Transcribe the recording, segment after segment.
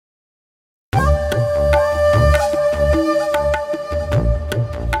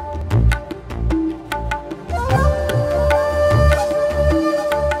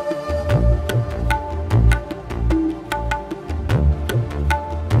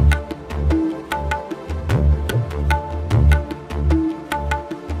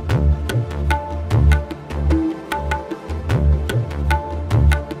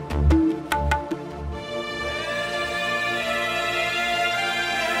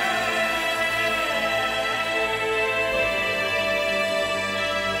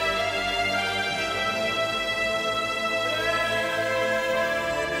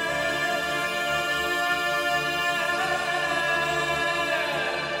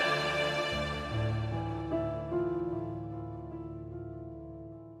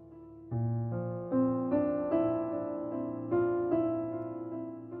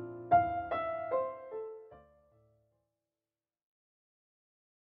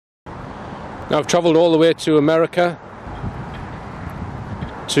Now I've travelled all the way to America,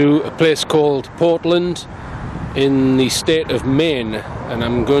 to a place called Portland in the state of Maine, and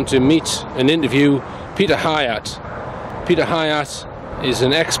I'm going to meet and interview Peter Hyatt. Peter Hyatt is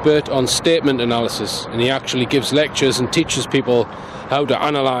an expert on statement analysis, and he actually gives lectures and teaches people how to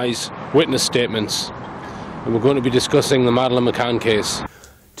analyse witness statements. And we're going to be discussing the Madeleine McCann case.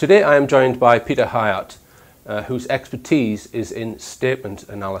 Today I am joined by Peter Hyatt, whose expertise is in statement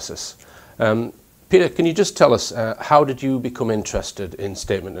analysis. Peter, can you just tell us, how did you become interested in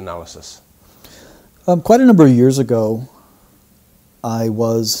statement analysis? Quite a number of years ago, I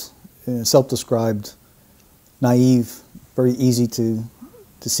was a self-described naive, very easy to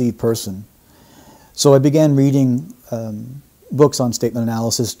deceive person. So I began reading books on statement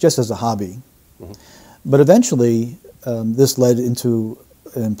analysis just as a hobby. Mm-hmm. But eventually, this led into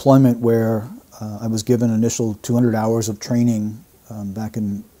an employment where I was given an initial 200 hours of training back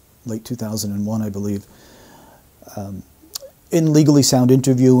in late 2001, I believe, in legally sound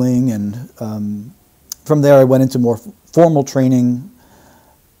interviewing, and from there I went into more formal training,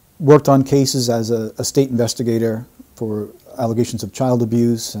 worked on cases as a state investigator for allegations of child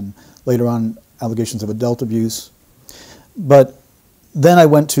abuse and later on allegations of adult abuse. But then I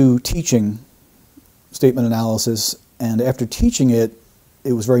went to teaching statement analysis, and after teaching it,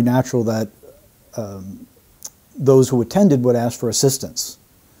 it was very natural that those who attended would ask for assistance.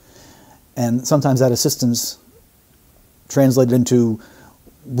 And sometimes that assistance translated into,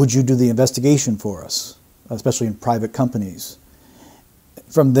 would you do the investigation for us, especially in private companies.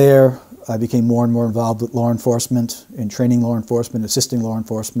 From there, I became more and more involved with law enforcement, in training law enforcement, assisting law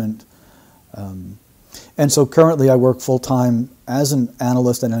enforcement. And so currently I work full-time as an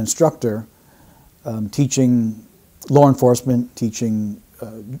analyst and an instructor, teaching law enforcement, teaching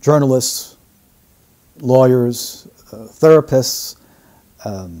journalists, lawyers, therapists,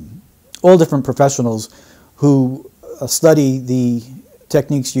 all different professionals who study the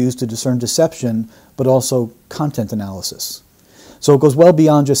techniques used to discern deception, but also content analysis. So it goes well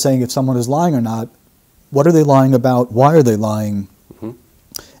beyond just saying if someone is lying or not. What are they lying about? Why are they lying? Mm-hmm.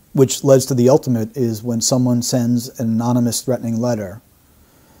 Which leads to the ultimate is when someone sends an anonymous threatening letter.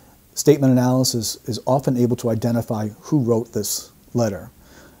 Statement analysis is often able to identify who wrote this letter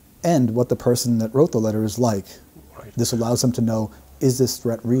and what the person that wrote the letter is like. Right. This allows them to know, is this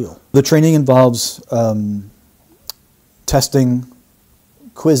threat real? The training involves testing,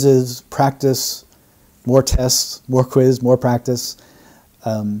 quizzes, practice, more tests, more quiz, more practice.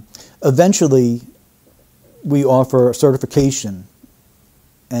 Eventually, we offer certification,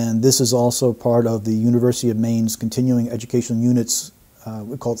 and this is also part of the University of Maine's continuing education units,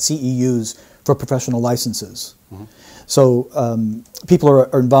 we call it CEUs, for professional licenses. Mm-hmm. So people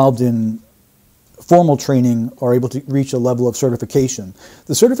are involved in formal training are able to reach a level of certification.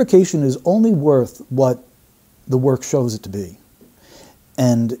 The certification is only worth what the work shows it to be.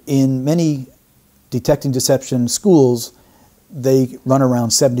 And in many detecting deception schools, they run around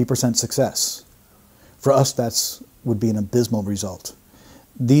 70% success. For us, that would be an abysmal result.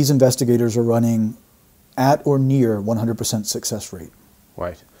 These investigators are running at or near 100% success rate.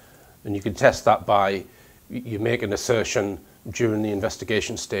 Right. And you can test that by, you make an assertion during the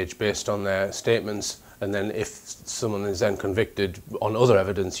investigation stage based on their statements, and then if someone is then convicted on other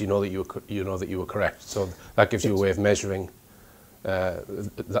evidence, you know that you were correct. So that gives you a way of measuring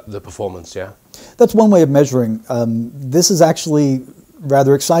the performance. Yeah, that's one way of measuring. This is actually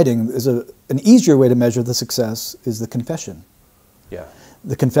rather exciting. An easier way to measure the success is the confession. Yeah,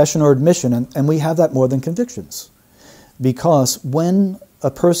 the confession or admission, and we have that more than convictions, because when a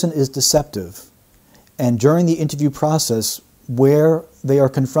person is deceptive, and during the interview process, where they are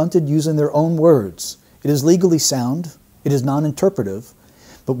confronted using their own words, it is legally sound, it is non-interpretive,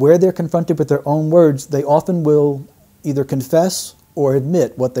 but where they're confronted with their own words, they often will either confess or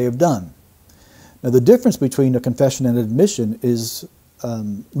admit what they have done. Now, the difference between a confession and admission is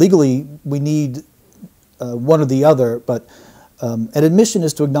legally we need one or the other, but an admission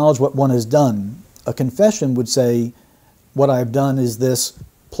is to acknowledge what one has done. A confession would say, what I've done is this,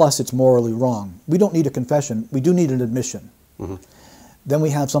 plus it's morally wrong. We don't need a confession, we do need an admission. Mm-hmm. Then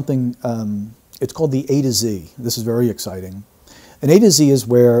we have something, it's called the A to Z. This is very exciting. An A to Z is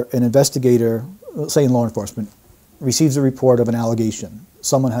where an investigator, say in law enforcement, receives a report of an allegation.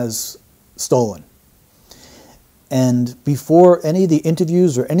 Someone has stolen. And before any of the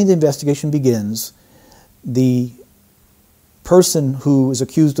interviews or any of the investigation begins, the person who is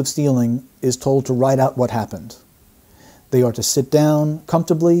accused of stealing is told to write out what happened. They are to sit down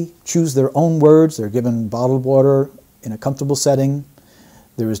comfortably, choose their own words. They're given bottled water in a comfortable setting.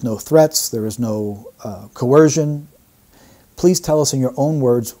 There is no threats. There is no coercion. Please tell us in your own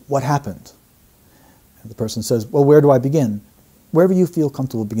words what happened. The person says, well, where do I begin? Wherever you feel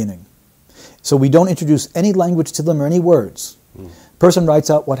comfortable beginning. So we don't introduce any language to them or any words. The person writes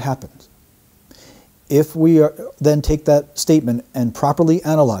out what happened. If we then take that statement and properly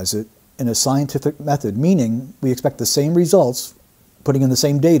analyze it in a scientific method, meaning we expect the same results, putting in the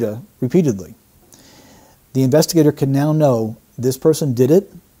same data repeatedly, the investigator can now know this person did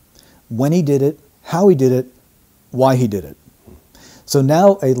it, when he did it, how he did it, why he did it. So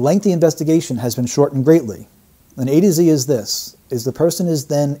now a lengthy investigation has been shortened greatly. And A to Z is this, is the person is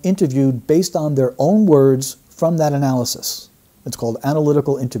then interviewed based on their own words from that analysis. It's called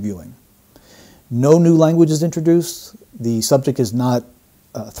analytical interviewing. No new language is introduced. The subject is not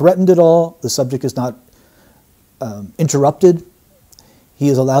threatened at all. The subject is not interrupted. He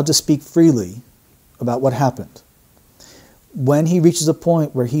is allowed to speak freely about what happened. When he reaches a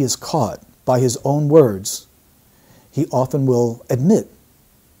point where he is caught by his own words, he often will admit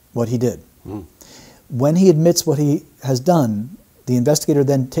what he did. When he admits what he has done, the investigator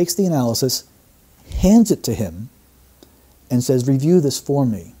then takes the analysis, hands it to him, and says, review this for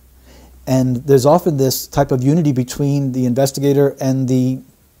me. And there's often this type of unity between the investigator and the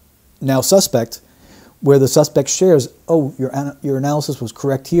now suspect, where the suspect shares, oh, your analysis was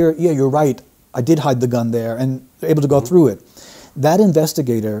correct here. Yeah, you're right. I did hide the gun there, and they're able to go through it. That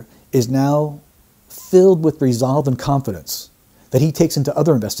investigator is now filled with resolve and confidence that he takes into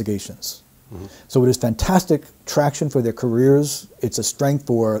other investigations. So it is fantastic traction for their careers. It's a strength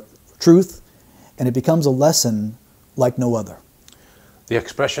for truth, and it becomes a lesson like no other. The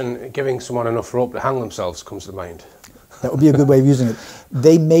expression, giving someone enough rope to hang themselves, comes to mind. That would be a good way of using it.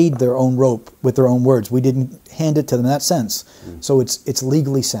 They made their own rope with their own words. We didn't hand it to them in that sense. So it's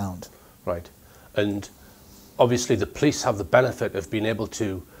legally sound. Right. And obviously the police have the benefit of being able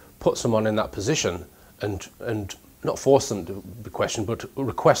to put someone in that position and not force them to be questioned, but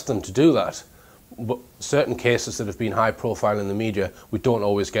request them to do that. But certain cases that have been high profile in the media, we don't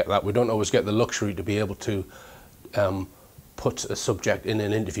always get that. We don't always get the luxury to be able to put a subject in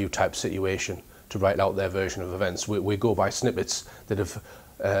an interview type situation to write out their version of events. We go by snippets that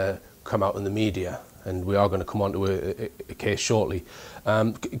have come out in the media, and we are going to come on to a case shortly.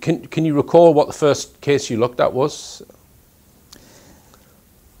 Can you recall what the first case you looked at was?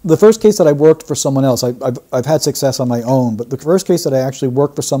 The first case that I worked for someone else, I've had success on my own, but the first case that I actually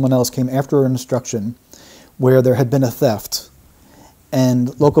worked for someone else came after an instruction where there had been a theft,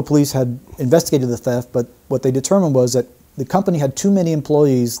 and local police had investigated the theft, but what they determined was that the company had too many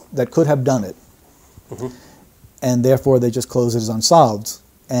employees that could have done it, and therefore they just closed it as unsolved.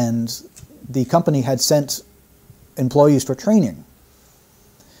 And the company had sent employees for training,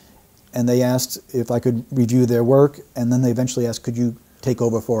 and they asked if I could review their work, and then they eventually asked, could you take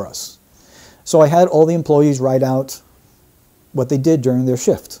over for us? So I had all the employees write out what they did during their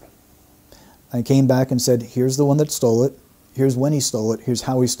shift. I came back and said, here's the one that stole it, here's when he stole it, here's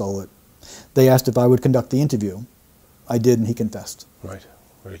how he stole it. They asked if I would conduct the interview. I did, and he confessed. Right,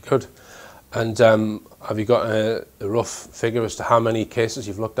 very good. And have you got a rough figure as to how many cases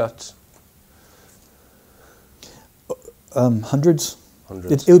you've looked at? Hundreds.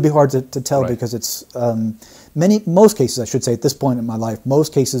 Hundreds. It would be hard to tell, right, because it's most cases, I should say, at this point in my life,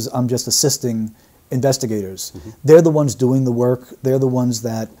 most cases I'm just assisting investigators. They're the ones doing the work. They're the ones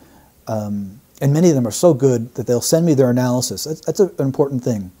that, and many of them are so good that they'll send me their analysis. That's an important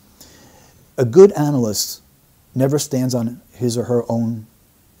thing. A good analyst never stands on his or her own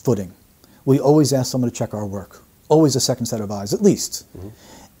footing. We always ask someone to check our work, always a second set of eyes, at least.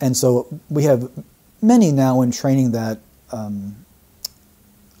 And so we have many now in training that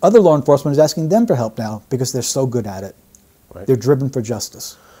other law enforcement is asking them for help now because they're so good at it. Right. They're driven for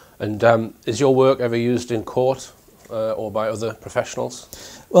justice. And is your work ever used in court or by other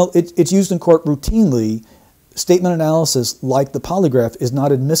professionals? Well, it's used in court routinely. Statement analysis, like the polygraph, is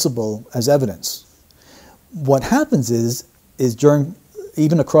not admissible as evidence. What happens is during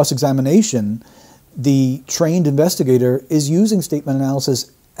even a cross-examination, the trained investigator is using statement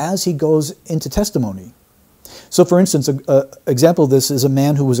analysis as he goes into testimony. So, for instance, an example of this is a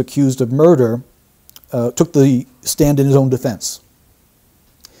man who was accused of murder took the stand in his own defense.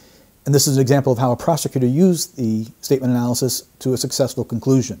 And this is an example of how a prosecutor used the statement analysis to a successful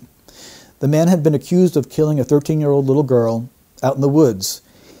conclusion. The man had been accused of killing a 13-year-old little girl out in the woods.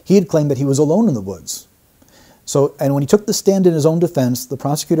 He had claimed that he was alone in the woods. So, and when he took the stand in his own defense, the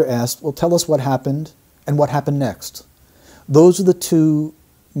prosecutor asked, well, tell us what happened and what happened next. Those are the two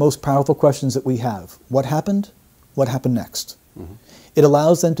most powerful questions that we have. What happened? What happened next? It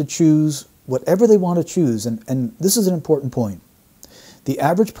allows them to choose whatever they want to choose, and this is an important point. The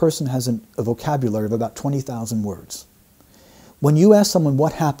average person has a vocabulary of about 20,000 words. When you ask someone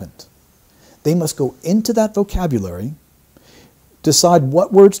what happened, They must go into that vocabulary, decide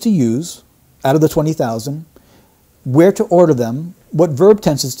what words to use out of the 20,000, where to order them, what verb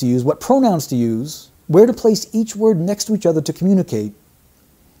tenses to use, what pronouns to use, where to place each word next to each other to communicate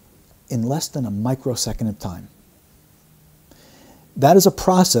in less than a microsecond of time. That is a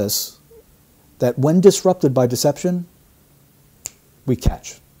process that, when disrupted by deception, we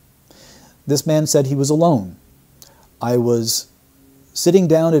catch. This man said he was alone. I was sitting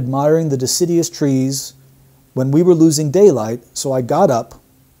down admiring the deciduous trees when we were losing daylight, so I got up,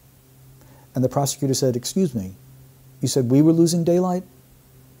 and the prosecutor said, "Excuse me, you said we were losing daylight?"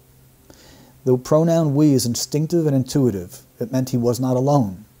 The pronoun we is instinctive and intuitive. It meant he was not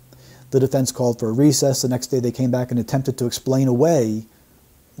alone. The defense called for a recess. The next day they came back and attempted to explain away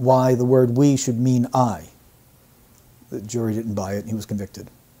why the word we should mean I. The jury didn't buy it and he was convicted.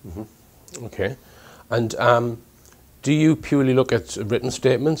 Mm-hmm. Okay. And do you purely look at written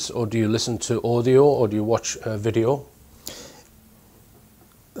statements, or do you listen to audio, or do you watch video?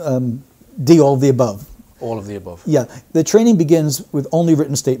 All of the above. All of the above. Yeah, the training begins with only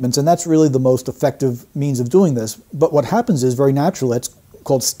written statements, and that's really the most effective means of doing this. But what happens is, very natural, it's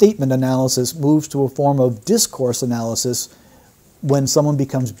called statement analysis, moves to a form of discourse analysis when someone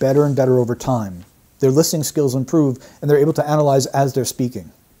becomes better and better over time. Their listening skills improve, and they're able to analyze as they're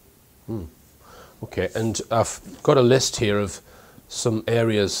speaking. Okay, and I've got a list here of some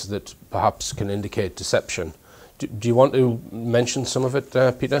areas that perhaps can indicate deception. Do you want to mention some of it,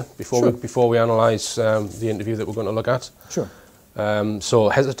 Peter, before we analyse the interview that we're going to look at? Sure. So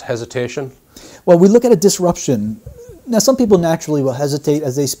hesitation? Well, we look at a disruption. Now, some people naturally will hesitate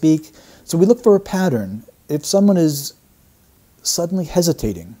as they speak, so we look for a pattern. If someone is suddenly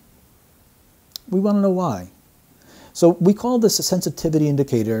hesitating, we want to know why. So we call this a sensitivity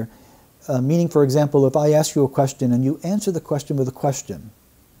indicator, meaning, for example, if I ask you a question and you answer the question with a question,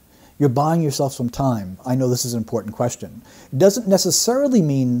 you're buying yourself some time. I know this is an important question. It doesn't necessarily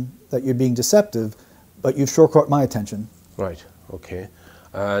mean that you're being deceptive, but you've sure caught my attention. Right, okay.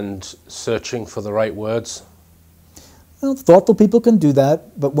 And searching for the right words? Well, thoughtful people can do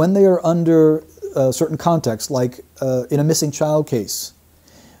that, but when they are under a certain context, like in a missing child case,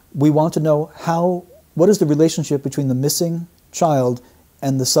 we want to know what is the relationship between the missing child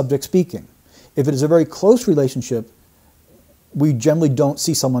and the subject speaking. If it is a very close relationship, we generally don't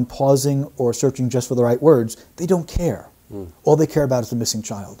see someone pausing or searching just for the right words. They don't care. All they care about is the missing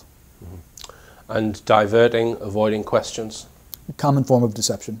child. And diverting, avoiding questions? A common form of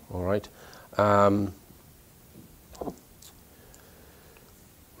deception. All right.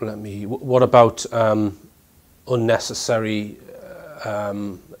 What about unnecessary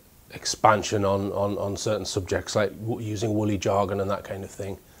expansion on certain subjects, like using woolly jargon and that kind of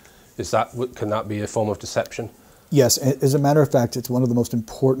thing? Can that be a form of deception? Yes, as a matter of fact, it's one of the most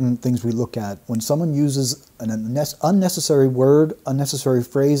important things we look at. When someone uses an unnecessary word, unnecessary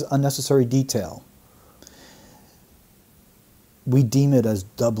phrase, unnecessary detail, we deem it as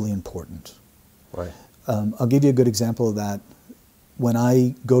doubly important. Right. I'll give you a good example of that. When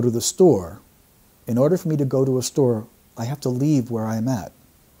I go to the store, in order for me to go to a store, I have to leave where I am at.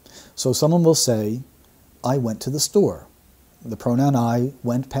 So someone will say, I went to the store. The pronoun I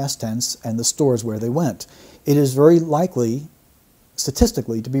went past tense, and the store is where they went. It is very likely,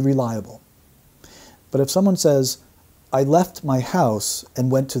 statistically, to be reliable. But if someone says, I left my house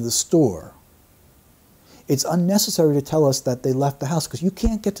and went to the store, it's unnecessary to tell us that they left the house, because you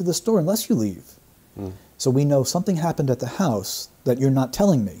can't get to the store unless you leave. So we know something happened at the house that you're not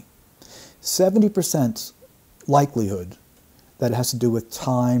telling me. 70% likelihood that it has to do with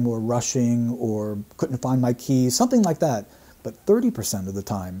time or rushing or couldn't find my keys, something like that. But 30% of the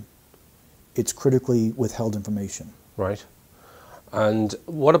time, it's critically withheld information. Right. And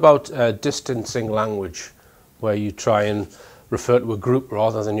what about distancing language, where you try and refer to a group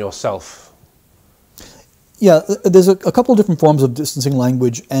rather than yourself? Yeah, there's a couple of different forms of distancing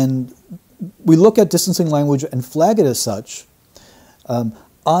language, and we look at distancing language and flag it as such.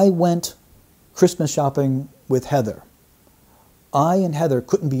 I went Christmas shopping with Heather. I and Heather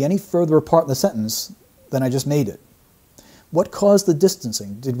couldn't be any further apart in the sentence than I just made it. What caused the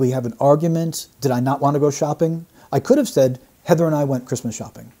distancing? Did we have an argument? Did I not want to go shopping? I could have said, Heather and I went Christmas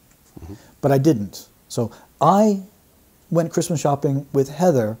shopping, but I didn't. So I went Christmas shopping with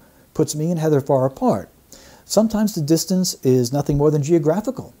Heather puts me and Heather far apart. Sometimes the distance is nothing more than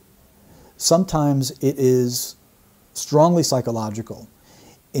geographical. Sometimes it is strongly psychological.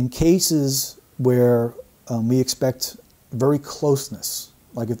 In cases where we expect very closeness,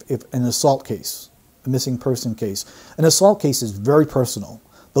 like if an assault case, a missing person case. An assault case is very personal.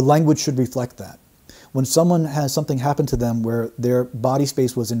 The language should reflect that. When someone has something happen to them where their body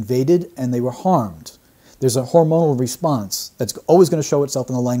space was invaded and they were harmed, there's a hormonal response that's always going to show itself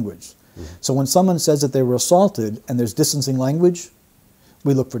in the language. So when someone says that they were assaulted and there's distancing language,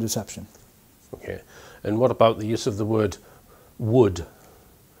 we look for deception. Okay. And what about the use of the word would?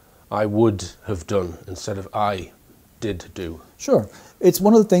 I would have done instead of I did do. Sure. It's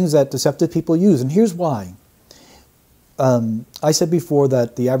one of the things that deceptive people use, and here's why. I said before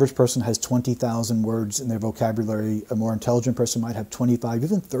that the average person has 20,000 words in their vocabulary. A more intelligent person might have 25,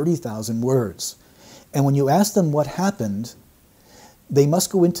 even 30,000 words. And when you ask them what happened, they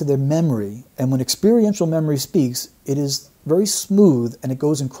must go into their memory. And when experiential memory speaks, it is very smooth and it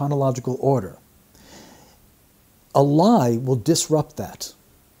goes in chronological order. A lie will disrupt that,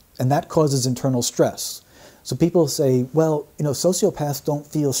 and that causes internal stress. So people say, well, you know, sociopaths don't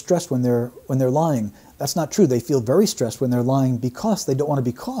feel stressed when they're lying. That's not true. They feel very stressed when they're lying because they don't want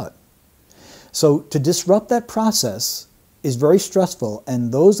to be caught. So to disrupt that process is very stressful,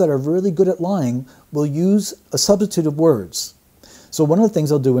 and those that are really good at lying will use a substitute of words. So one of the things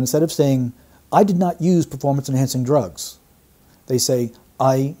they'll do, instead of saying, I did not use performance-enhancing drugs, they say,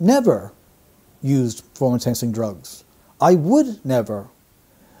 I never used performance-enhancing drugs. I would never.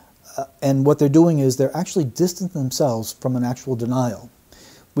 And what they're doing is they're actually distancing themselves from an actual denial.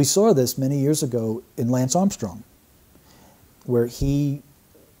 We saw this many years ago in Lance Armstrong, where he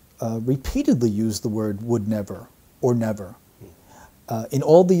repeatedly used the word would never or never. In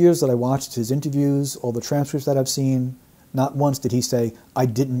all the years that I watched his interviews, all the transcripts that I've seen, not once did he say, I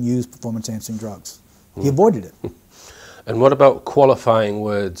didn't use performance-enhancing drugs. He avoided it. And what about qualifying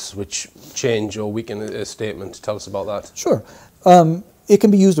words which change or weaken a statement? Tell us about that. Sure. It can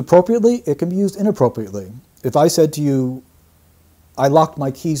be used appropriately, it can be used inappropriately. If I said to you, I locked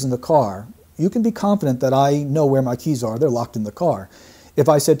my keys in the car, you can be confident that I know where my keys are. They're locked in the car. If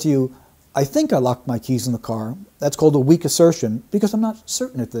I said to you, I think I locked my keys in the car, that's called a weak assertion because I'm not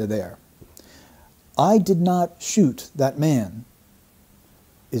certain if they're there. I did not shoot that man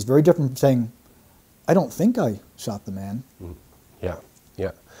is very different from saying, I don't think I shot the man. Yeah,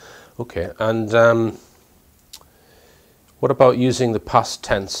 yeah. Okay, and what about using the past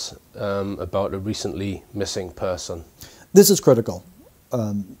tense about a recently missing person? This is critical.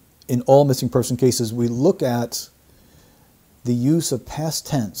 In all missing person cases, we look at the use of past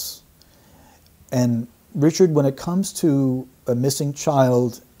tense. And Richard, when it comes to a missing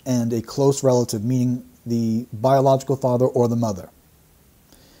child and a close relative, meaning the biological father or the mother,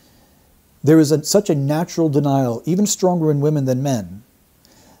 there is such a natural denial, even stronger in women than men,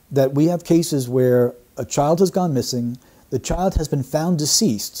 that we have cases where a child has gone missing, the child has been found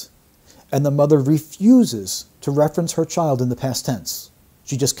deceased, and the mother refuses to reference her child in the past tense.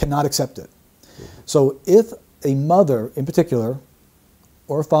 She just cannot accept it. So if a mother in particular,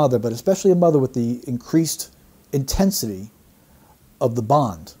 or a father, but especially a mother with the increased intensity of the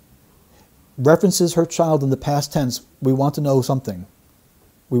bond, references her child in the past tense, we want to know something.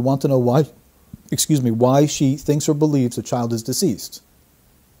 We want to know why, why she thinks or believes the child is deceased.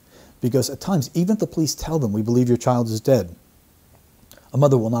 Because at times, even if the police tell them, we believe your child is dead, a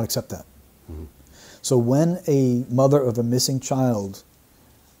mother will not accept that. So when a mother of a missing child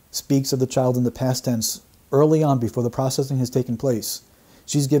speaks of the child in the past tense early on before the processing has taken place,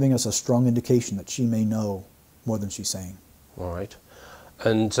 she's giving us a strong indication that she may know more than she's saying. All right.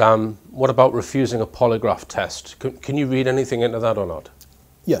 And what about refusing a polygraph test? Can you read anything into that or not?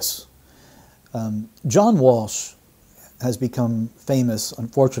 Yes. John Walsh has become famous,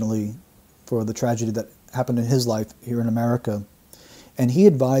 unfortunately, for the tragedy that happened in his life here in America. And he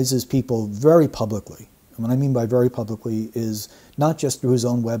advises people very publicly. And what I mean by very publicly is not just through his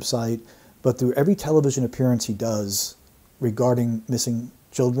own website, but through every television appearance he does regarding missing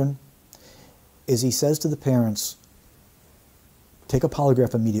children, is he says to the parents, take a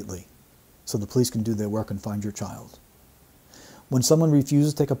polygraph immediately so the police can do their work and find your child. When someone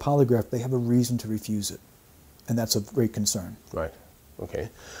refuses to take a polygraph, they have a reason to refuse it. And that's of great concern. Right. Okay.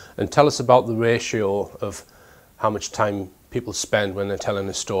 And tell us about the ratio of how much time people spend when they're telling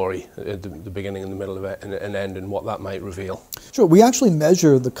a story at the beginning and the middle of it and an end, and what that might reveal. Sure. We actually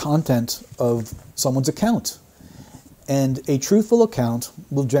measure the content of someone's account. And a truthful account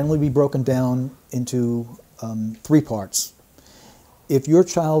will generally be broken down into 3 parts. If your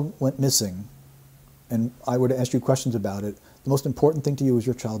child went missing, and I were to ask you questions about it, the most important thing to you is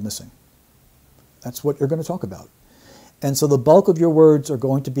your child missing. That's what you're going to talk about. And so the bulk of your words are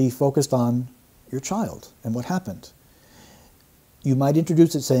going to be focused on your child and what happened. You might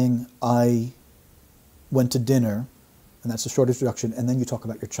introduce it saying, I went to dinner, and that's a short introduction, and then you talk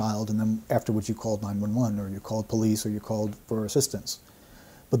about your child, and then afterwards you called 911, or you called police, or you called for assistance.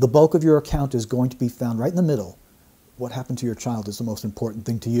 But the bulk of your account is going to be found right in the middle. What happened to your child is the most important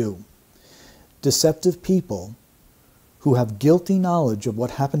thing to you. Deceptive people who have guilty knowledge of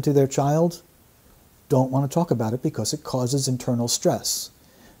what happened to their child don't want to talk about it because it causes internal stress.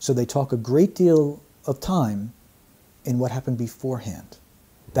 So they talk a great deal of time in what happened beforehand.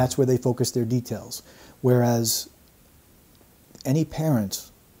 That's where they focus their details. Whereas any parent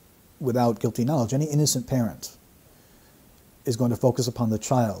without guilty knowledge, any innocent parent, is going to focus upon the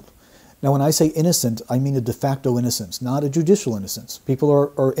child. Now, when I say innocent, I mean a de facto innocence, not a judicial innocence. People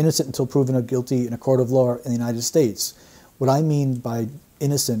are innocent until proven guilty in a court of law in the United States. What I mean by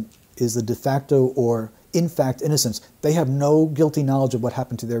innocent is the de facto or in fact innocence. They have no guilty knowledge of what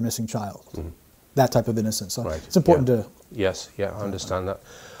happened to their missing child. Mm-hmm. That type of innocence. So right. It's important to... Yes, yeah, I understand that.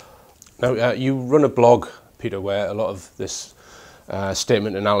 Now, you run a blog, Peter, where a lot of this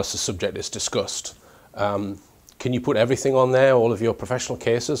statement analysis subject is discussed. Can you put everything on there, all of your professional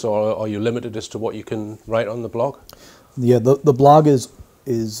cases, or are you limited as to what you can write on the blog? Yeah, the blog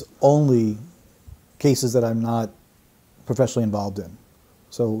is only cases that I'm not professionally involved in.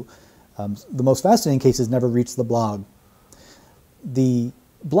 So the most fascinating cases never reach the blog. The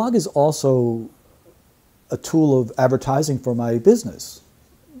blog is also a tool of advertising for my business.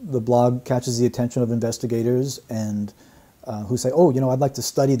 The blog catches the attention of investigators and who say, oh, you know, I'd like to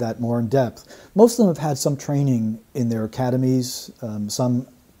study that more in depth. Most of them have had some training in their academies. Some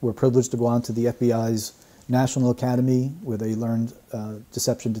were privileged to go on to the FBI's National Academy where they learned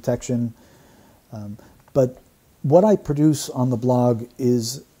deception detection. But what I produce on the blog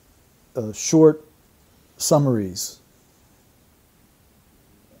is short summaries,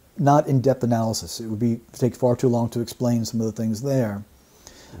 not in-depth analysis. It would take far too long to explain some of the things there.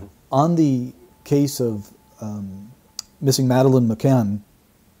 Mm-hmm. On the case of missing Madeleine McCann,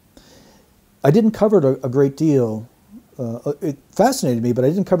 I didn't cover it a great deal. It fascinated me, but I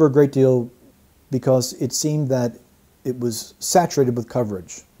didn't cover a great deal because it seemed that it was saturated with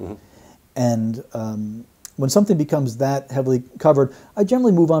coverage. Mm-hmm. And when something becomes that heavily covered, I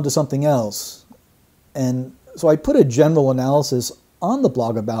generally move on to something else. And so I put a general analysis on the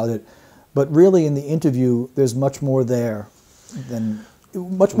blog about it, but really in the interview, there's much more there than...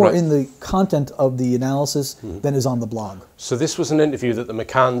 much more in the content of the analysis than is on the blog. So this was an interview that the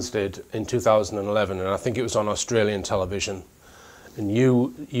McCanns did in 2011, and I think it was on Australian television. And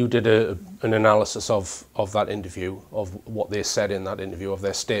you did an analysis of that interview, of what they said in that interview, of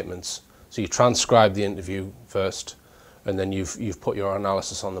their statements. So you transcribed the interview first, and then you've put your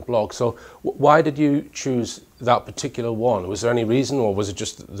analysis on the blog. So why did you choose that particular one? Was there any reason, or was it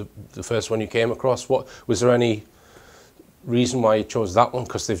just the first one you came across? Was there any reason why you chose that one?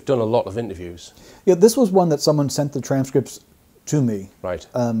 Because they've done a lot of interviews. Yeah, this was one that someone sent the transcripts to me. Right.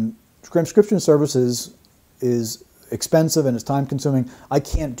 Transcription services is expensive and it's time consuming. I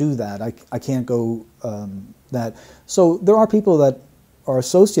can't do that. I can't go that. So there are people that are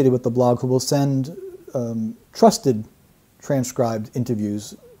associated with the blog who will send trusted transcribed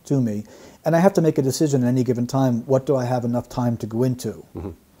interviews to me, and I have to make a decision at any given time, what do I have enough time to go into?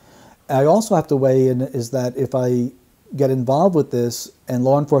 Mm-hmm. I also have to weigh in is that if I get involved with this and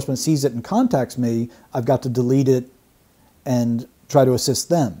law enforcement sees it and contacts me, I've got to delete it and try to assist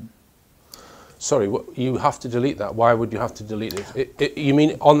them. Sorry, you have to delete that. Why would you have to delete it? You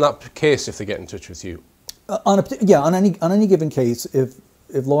mean on that case if they get in touch with you? On any given case, if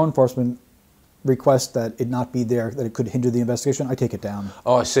law enforcement requests that it not be there, that it could hinder the investigation, I take it down.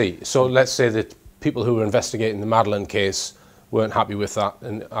 Oh, I see. So let's say that people who were investigating the Madeleine case weren't happy with that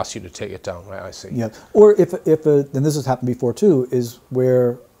and asked you to take it down, right? I see. Yeah. Or if and this has happened before too, is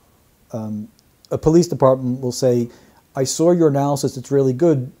where a police department will say, I saw your analysis, it's really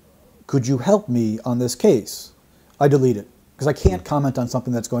good, could you help me on this case? I delete it, because I can't comment on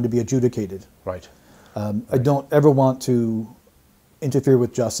something that's going to be adjudicated. Right. I don't ever want to interfere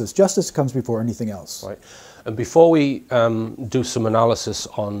with justice. Justice comes before anything else. Right. And before we do some analysis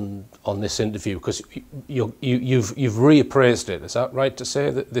on this interview, because you've reappraised it, is that right to say,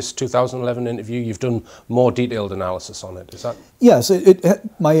 that this 2011 interview, you've done more detailed analysis on it, is that? Yes,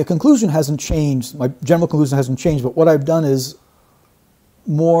 my conclusion hasn't changed, my general conclusion hasn't changed, but what I've done is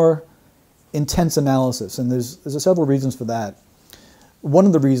more intense analysis, and there's several reasons for that. One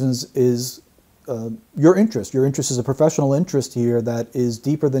of the reasons is your interest. Your interest is a professional interest here that is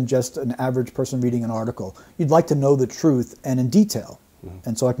deeper than just an average person reading an article. You'd like to know the truth and in detail,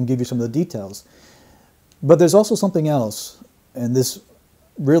 and so I can give you some of the details. But there's also something else, and this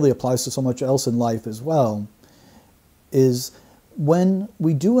really applies to so much else in life as well, is when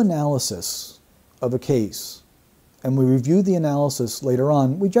we do analysis of a case and we review the analysis later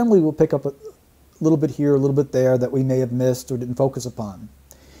on, we generally will pick up a little bit here, a little bit there that we may have missed or didn't focus upon.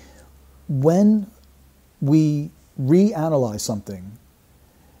 when we reanalyze something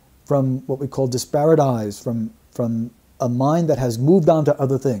from what we call disparate eyes, from a mind that has moved on to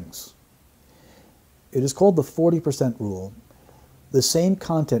other things, it is called the 40% rule. The same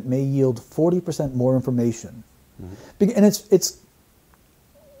content may yield 40% more information. Mm-hmm. And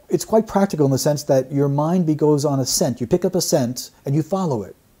it's quite practical in the sense that your mind goes on a scent. You pick up a scent and you follow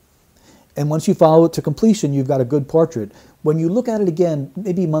it. And once you follow it to completion, you've got a good portrait. When you look at it again,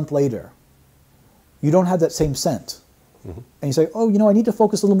 maybe a month later, you don't have that same scent. Mm-hmm. And you say, oh, you know, I need to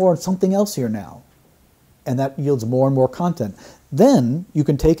focus a little more on something else here now. And that yields more and more content. Then you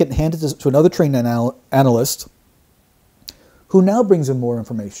can take it and hand it to another trained analyst who now brings in more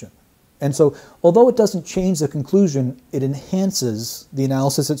information. And so, although it doesn't change the conclusion, it enhances the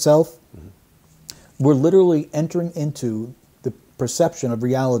analysis itself. Mm-hmm. We're literally entering into the perception of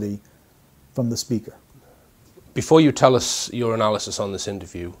reality from the speaker. Before you tell us your analysis on this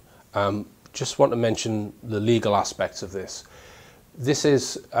interview, just want to mention the legal aspects of this. This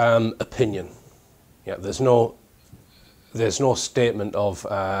is opinion. Yeah, there's no statement of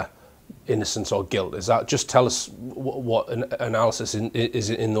innocence or guilt. Is that, just tell us what an analysis is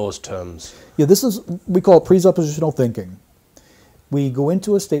in those terms? Yeah, this is, we call it presuppositional thinking. We go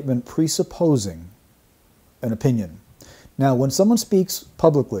into a statement presupposing an opinion. Now, when someone speaks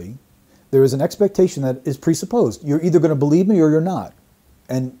publicly, there is an expectation that is presupposed. You're either going to believe me or you're not.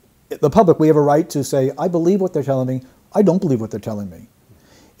 And the public, we have a right to say, I believe what they're telling me, I don't believe what they're telling me.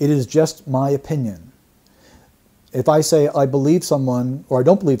 It is just my opinion. If I say I believe someone or I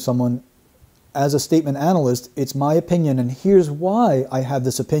don't believe someone, as a statement analyst, it's my opinion, and here's why I have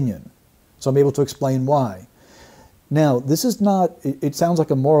this opinion. So I'm able to explain why. Now, this is not, it sounds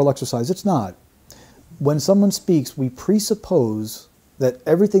like a moral exercise. It's not. When someone speaks, we presuppose that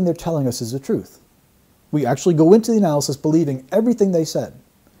everything they're telling us is the truth. We actually go into the analysis believing everything they said,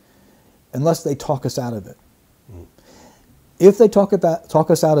 unless they talk us out of it. Mm. If they talk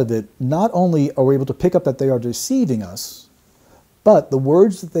us out of it, not only are we able to pick up that they are deceiving us, but the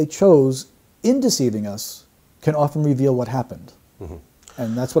words that they chose in deceiving us can often reveal what happened. Mm-hmm.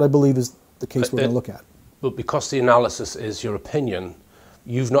 And that's what I believe is the case we're going to look at. But because the analysis is your opinion,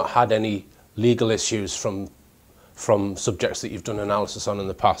 you've not had any legal issues from subjects that you've done analysis on in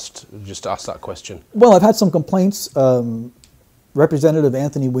the past? Just to ask that question. Well, I've had some complaints. Representative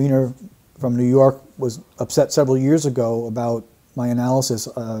Anthony Weiner from New York was upset several years ago about my analysis.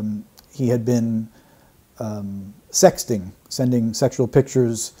 He had been sexting, sending sexual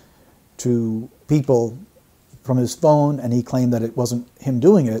pictures to people from his phone, and he claimed that it wasn't him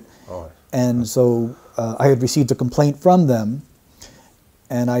doing it. Oh. And so I had received a complaint from them,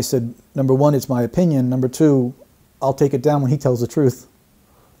 and I said, number one, it's my opinion. Number two, I'll take it down when he tells the truth.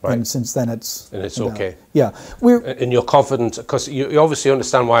 Right. And since then it's okay. Yeah. And you're confident, because you obviously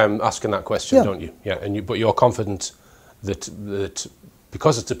understand why I'm asking that question, yeah. Don't you? Yeah. But you're confident that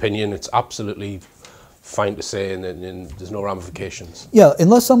because it's opinion, it's absolutely fine to say, and there's no ramifications. Yeah,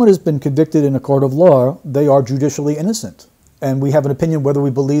 unless someone has been convicted in a court of law, they are judicially innocent, and we have an opinion whether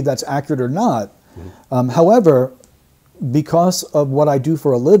we believe that's accurate or not. Mm-hmm. However, because of what I do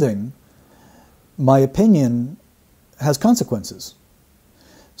for a living, my opinion has consequences.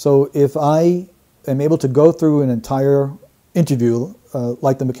 So if I am able to go through an entire interview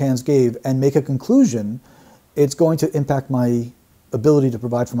like the McCanns gave and make a conclusion, it's going to impact my ability to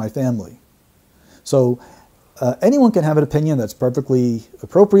provide for my family. So anyone can have an opinion that's perfectly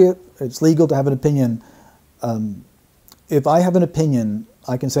appropriate. It's legal to have an opinion. If I have an opinion,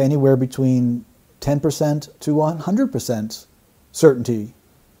 I can say anywhere between 10% to 100% certainty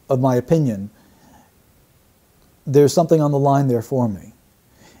of my opinion. There's something on the line there for me.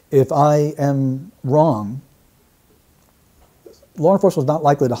 If I am wrong, law enforcement is not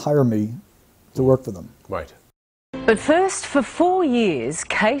likely to hire me to work for them. Right. But first, for 4 years,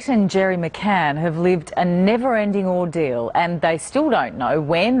 Kate and Jerry McCann have lived a never-ending ordeal, and they still don't know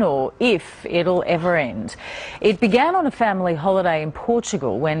when or if it'll ever end. It began on a family holiday in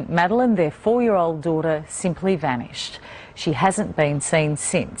Portugal when Madeline, their 4-year-old daughter, simply vanished. She hasn't been seen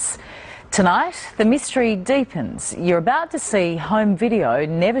since. Tonight, the mystery deepens. You're about to see home video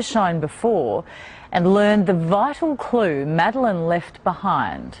never shown before and learn the vital clue Madeline left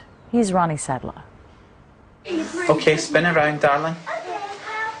behind. Here's Ronnie Sadler. Okay, spin around, darling.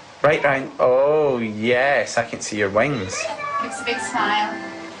 Right round. Oh, yes, I can see your wings. It's a big smile.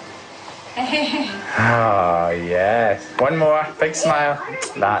 Oh, yes. One more. Big smile.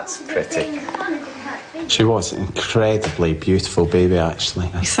 That's pretty. She was an incredibly beautiful baby, actually.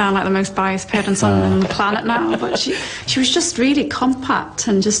 You sound like the most biased parent on the planet now, but she was just really compact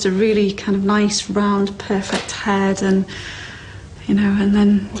and just a really kind of nice, round, perfect head, and you know, and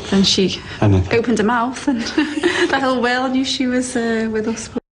then she opened her mouth and the whole world knew she was with us.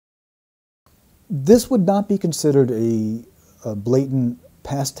 This would not be considered a blatant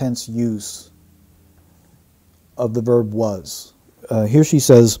past tense use of the verb was. Here she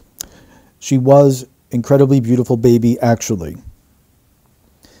says, she was incredibly beautiful baby, actually.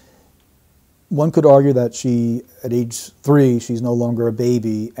 One could argue that she, at age 3, she's no longer a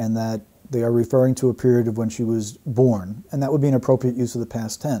baby, and that they are referring to a period of when she was born, and that would be an appropriate use of the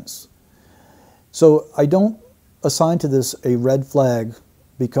past tense. So I don't assign to this a red flag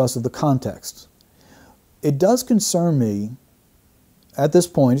because of the context. It does concern me, at this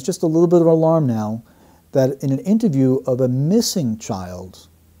point, it's just a little bit of alarm now, that in an interview of a missing child,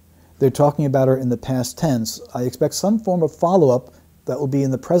 they're talking about her in the past tense. I expect some form of follow-up that will be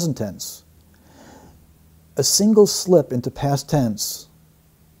in the present tense. A single slip into past tense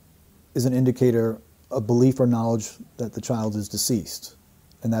is an indicator of belief or knowledge that the child is deceased.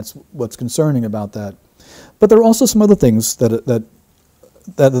 And that's what's concerning about that. But there are also some other things that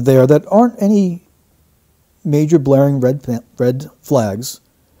are there that aren't any major blaring red flags,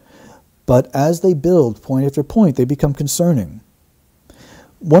 but as they build point after point, they become concerning.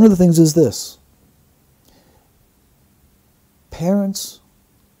 One of the things is this. Parents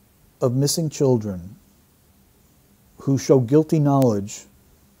of missing children who show guilty knowledge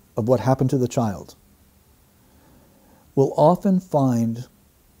of what happened to the child will often find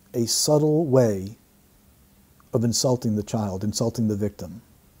a subtle way of insulting the child, insulting the victim,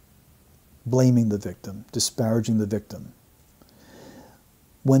 blaming the victim, disparaging the victim.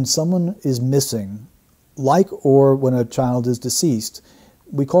 When someone is missing, like or when a child is deceased,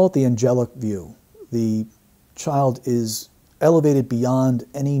 we call it the angelic view. The child is elevated beyond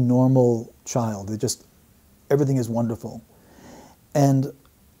any normal child. Everything is wonderful. And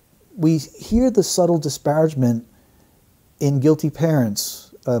we hear the subtle disparagement in guilty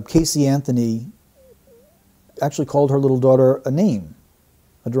parents. Casey Anthony actually called her little daughter a name,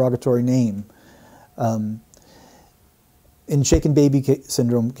 a derogatory name. In shaken baby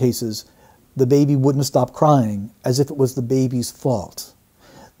syndrome cases, the baby wouldn't stop crying as if it was the baby's fault.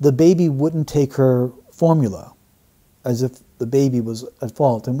 The baby wouldn't take her formula as if the baby was at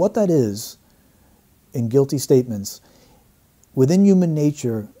fault. And what that is, in guilty statements, within human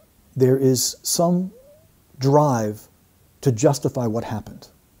nature, there is some drive to justify what happened,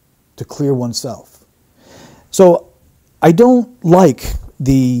 to clear oneself. So I don't like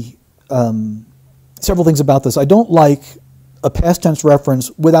several things about this. I don't like a past tense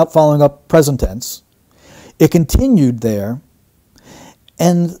reference without following up present tense. It continued there,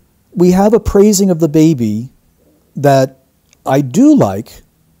 and we have a praising of the baby that I do like,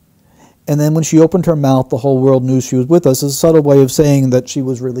 and then when she opened her mouth, the whole world knew she was with us, is a subtle way of saying that she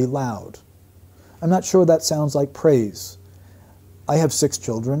was really loud. I'm not sure that sounds like praise. I have 6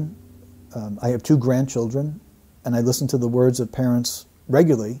 children. I have 2 grandchildren, and I listen to the words of parents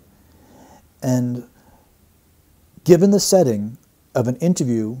regularly. And given the setting of an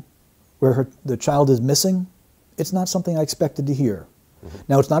interview where the child is missing, it's not something I expected to hear. Mm-hmm.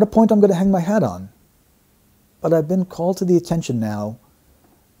 Now, it's not a point I'm going to hang my hat on, but I've been called to the attention now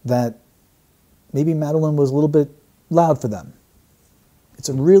that maybe Madeline was a little bit loud for them. It's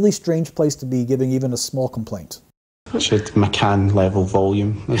a really strange place to be giving even a small complaint. She had McCann level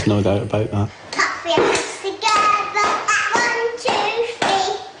volume, there's no doubt about that. Clap your hands together, 1, 2,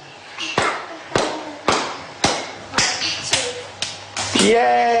 3.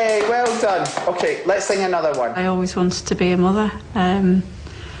 Yay, well done. Okay, let's sing another one. I always wanted to be a mother.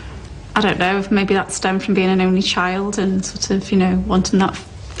 I don't know if maybe that stemmed from being an only child and sort of, you know, wanting that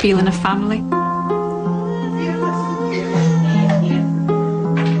feeling of family.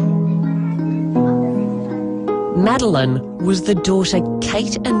 Madeline was the daughter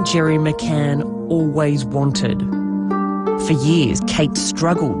Kate and Jerry McCann always wanted. For years, Kate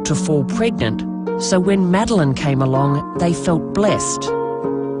struggled to fall pregnant, so when Madeline came along, they felt blessed.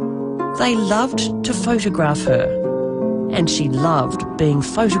 They loved to photograph her, and she loved being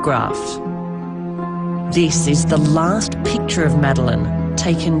photographed. This is the last picture of Madeline,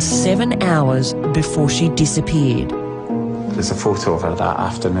 taken 7 hours before she disappeared. There's a photo of her that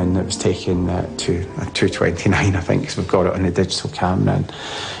afternoon that was taken at 2:29, I think, because we've got it on the digital camera. And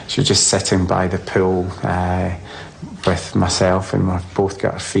she was just sitting by the pool with myself, and we've both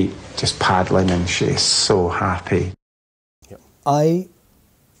got our feet just paddling, and she's so happy. I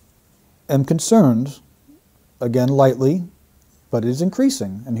am concerned, again lightly, but it is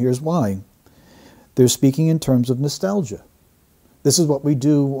increasing, and here's why. They're speaking in terms of nostalgia. This is what we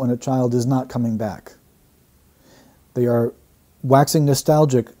do when a child is not coming back. They are waxing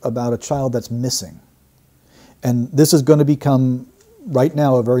nostalgic about a child that's missing. And this is going to become right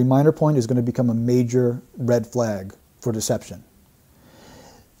now, a very minor point is going to become a major red flag for deception.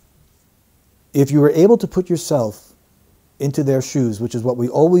 If you were able to put yourself into their shoes, which is what we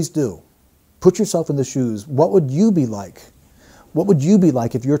always do, put yourself in the shoes, what would you be like? What would you be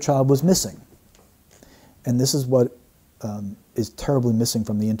like if your child was missing? And this is what is terribly missing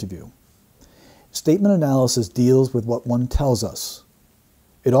from the interview. Statement analysis deals with what one tells us.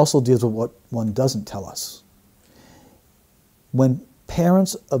 It also deals with what one doesn't tell us. When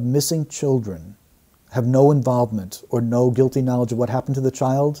parents of missing children have no involvement or no guilty knowledge of what happened to the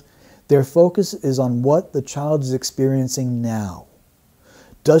child, their focus is on what the child is experiencing now.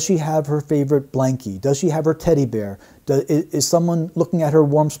 Does she have her favorite blankie? Does she have her teddy bear? Is someone looking at her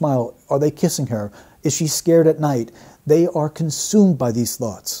warm smile? Are they kissing her? Is she scared at night? They are consumed by these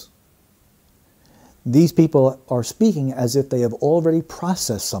thoughts. These people are speaking as if they have already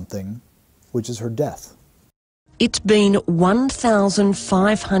processed something, which is her death. It's been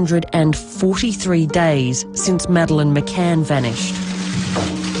 1,543 days since Madeleine McCann vanished.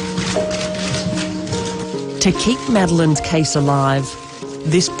 To keep Madeleine's case alive,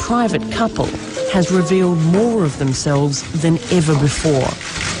 this private couple has revealed more of themselves than ever before.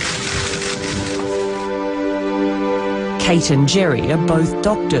 Kate and Jerry are both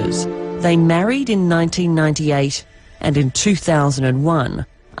doctors. They married in 1998 and in 2001,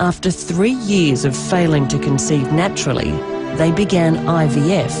 after 3 years of failing to conceive naturally, they began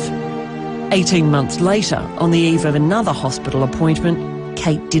IVF. 18 months later, on the eve of another hospital appointment,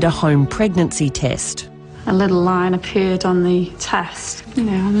 Kate did a home pregnancy test. A little line appeared on the test. You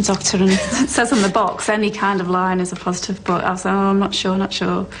know, I'm a doctor and it says on the box any kind of line is a positive, but I was like, oh, I'm not sure.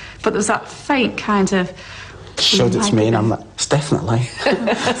 But there was that faint kind of... Showed it's me and I'm like, it's definitely.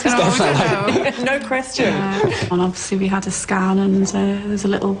 It's definitely. No question. And obviously we had a scan and there's a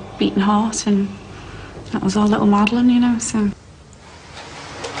little beating heart and that was our little Madeleine, you know, so...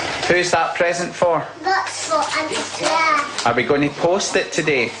 Who's that present for? That's for Andrea. Are we going to post it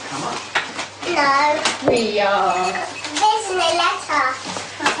today? No. We are. There's a letter.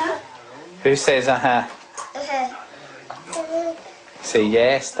 Who says uh-huh? Say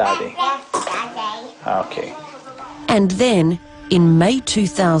yes, Daddy. Yes, Daddy. Okay. And then, in May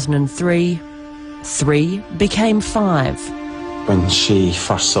 2003, 3 became 5. When she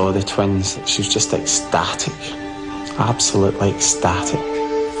first saw the twins, she was just ecstatic. Absolutely ecstatic.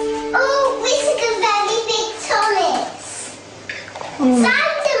 Oh, we took a very big tonics.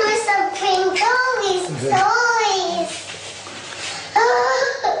 Santa must have bring toys.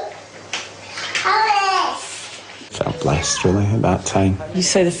 Felt blessed, really, at that time. You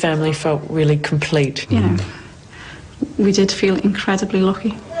say the family felt really complete. You know, we did feel incredibly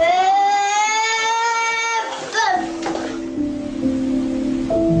lucky.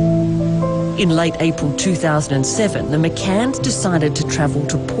 In late April 2007, the McCanns decided to travel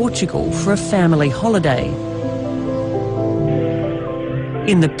to Portugal for a family holiday.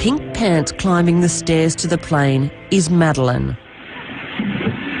 In the pink pants climbing the stairs to the plane is Madeleine.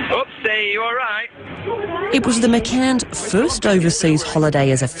 Oopsie, you all right? It was the McCanns' first overseas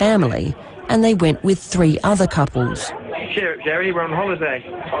holiday as a family, and they went with 3 other couples. Cheer up, Jerry, we're on holiday.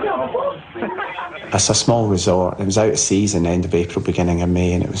 It's a small resort. It was out of season, end of April, beginning of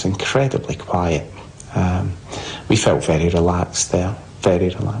May, and it was incredibly quiet. We felt very relaxed there, very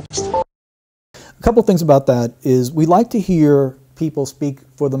relaxed. A couple of things about that is we like to hear people speak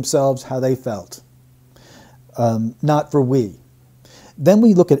for themselves how they felt, not for we. Then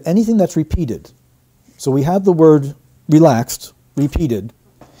we look at anything that's repeated. So we have the word relaxed, repeated.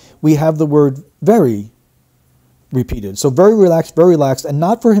 We have the word very repeated. So very relaxed, and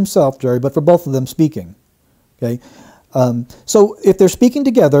not for himself, Jerry, but for both of them speaking. Okay. So if they're speaking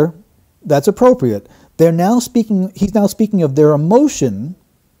together, that's appropriate. They're now speaking. He's now speaking of their emotion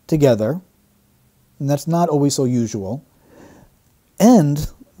together, and that's not always so usual. And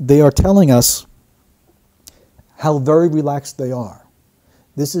they are telling us how very relaxed they are.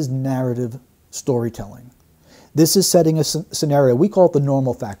 This is narrative storytelling. This is setting a scenario. We call it the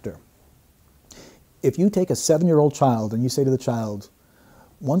normal factor. If you take a 7-year-old child and you say to the child,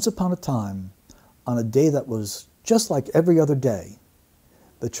 once upon a time, on a day that was just like every other day,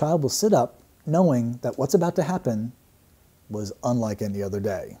 the child will sit up knowing that what's about to happen was unlike any other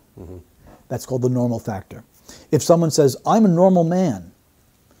day. Mm-hmm. That's called the normal factor. If someone says, I'm a normal man,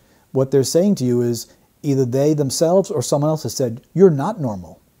 what they're saying to you is either they themselves or someone else has said, you're not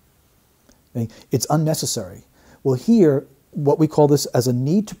normal. Okay? It's unnecessary. Well, here, what we call this as a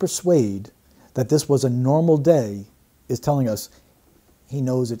need to persuade that this was a normal day is telling us he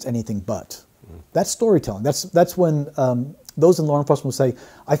knows it's anything but. Mm-hmm. That's storytelling. That's when those in law enforcement will say,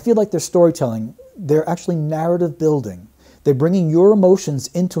 I feel like they're storytelling. They're actually narrative building. They're bringing your emotions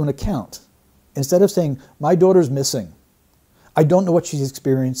into an account. Instead of saying, my daughter's missing. I don't know what she's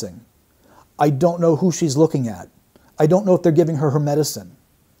experiencing. I don't know who she's looking at. I don't know if they're giving her medicine.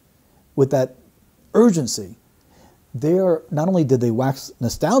 With that urgency, not only did they wax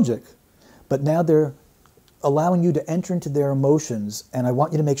nostalgic, but now they're allowing you to enter into their emotions, and I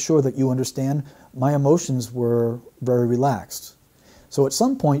want you to make sure that you understand my emotions were very relaxed. So at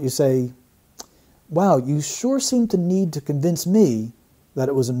some point you say, wow, you sure seem to need to convince me that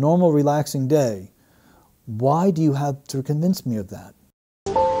it was a normal, relaxing day. Why do you have to convince me of that?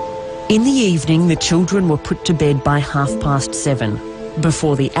 In the evening, the children were put to bed by 7:30,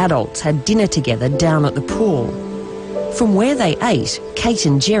 before the adults had dinner together down at the pool. From where they ate, Kate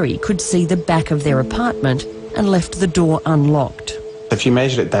and Jerry could see the back of their apartment and left the door unlocked. If you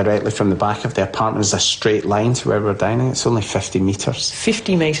measure it directly from the back of the apartment as a straight line to where we're dining, it's only 50 metres.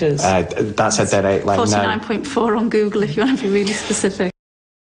 50 metres? That's a direct line now. 49.4 on Google if you want to be really specific.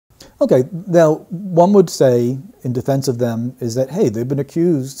 Okay, now one would say in defense of them is that, hey, they've been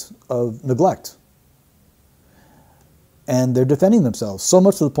accused of neglect. And they're defending themselves, so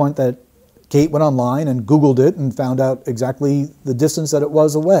much to the point that Kate went online and Googled it and found out exactly the distance that it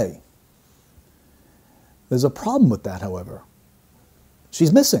was away. There's a problem with that, however.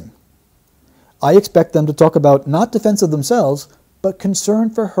 She's missing. I expect them to talk about not defense of themselves, but concern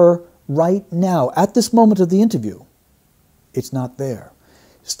for her right now, at this moment of the interview. It's not there.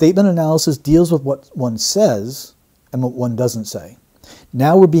 Statement analysis deals with what one says and what one doesn't say.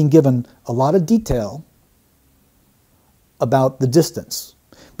 Now we're being given a lot of detail about the distance.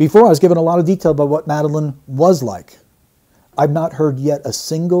 Before I was given a lot of detail about what Madeline was like. I've not heard yet a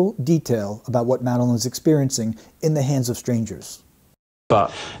single detail about what Madeline is experiencing in the hands of strangers.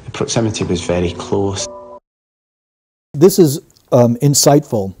 But the proximity was very close. This is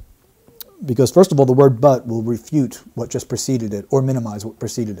insightful because, first of all, the word but will refute what just preceded it or minimize what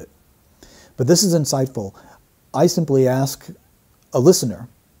preceded it. But this is insightful. I simply ask a listener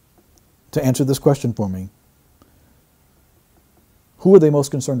to answer this question for me. Who are they most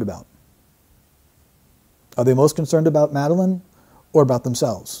concerned about? Are they most concerned about Madeline or about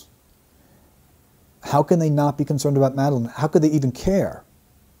themselves? How can they not be concerned about Madeline? How could they even care?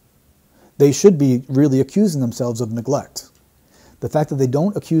 They should be really accusing themselves of neglect. The fact that they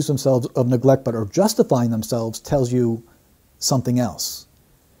don't accuse themselves of neglect but are justifying themselves tells you something else.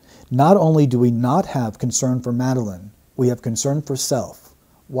 Not only do we not have concern for Madeline, we have concern for self.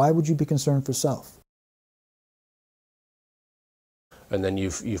 Why would you be concerned for self? And then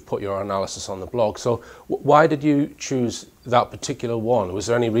you've put your analysis on the blog. So why did you choose that particular one? Was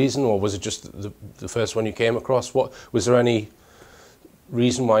there any reason, or was it just the first one you came across? Was there any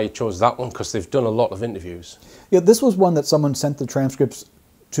reason why you chose that one? Because they've done a lot of interviews. Yeah, this was one that someone sent the transcripts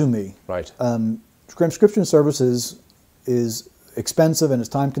to me. Right. Transcription services is expensive and it's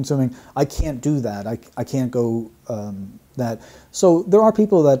time consuming. I can't do that. I can't go that. So there are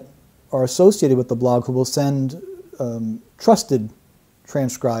people that are associated with the blog who will send trusted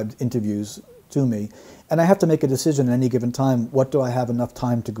transcribed interviews to me, and I have to make a decision at any given time, what do I have enough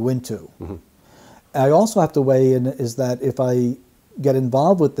time to go into? Mm-hmm. I also have to weigh in is that if I get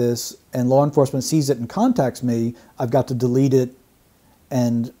involved with this and law enforcement sees it and contacts me, I've got to delete it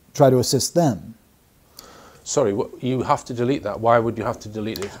and try to assist them. Sorry, you have to delete that. Why would you have to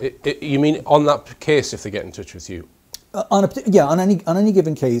delete it? You mean on that case if they get in touch with you? On any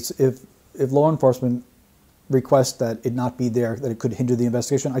given case, if law enforcement request that it not be there, that it could hinder the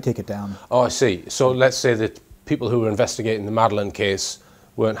investigation, I take it down. Oh, I see. So let's say that people who were investigating the Madeline case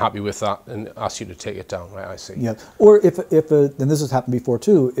weren't happy with that and asked you to take it down, right? I see. Yeah. Or if and this has happened before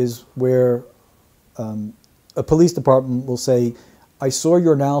too, is where a police department will say, I saw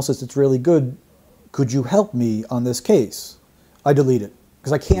your analysis, it's really good, could you help me on this case? I delete it,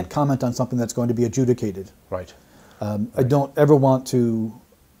 because I can't comment on something that's going to be adjudicated. Right. I don't ever want to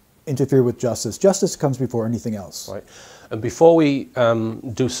interfere with justice. Justice comes before anything else. Right. And before we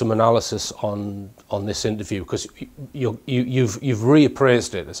do some analysis on this interview, because you've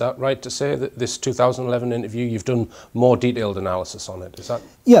reappraised it, is that right to say that this 2011 interview, you've done more detailed analysis on it, is that?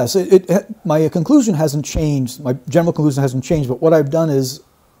 Yes, my conclusion hasn't changed, my general conclusion hasn't changed, but what I've done is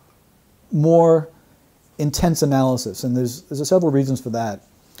more intense analysis, and there's several reasons for that.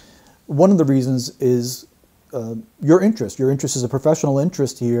 One of the reasons is your interest. Your interest is a professional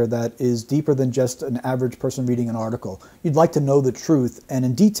interest here that is deeper than just an average person reading an article. You'd like to know the truth and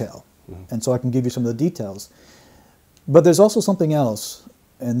in detail, and so I can give you some of the details. But there's also something else,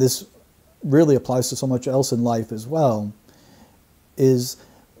 and this really applies to so much else in life as well, is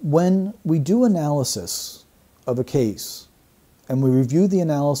when we do analysis of a case and we review the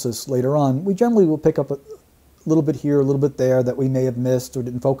analysis later on, we generally will pick up little bit here, a little bit there that we may have missed or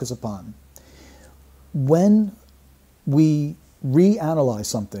didn't focus upon. When we reanalyze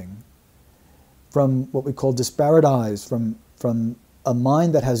something from what we call disparate eyes, from a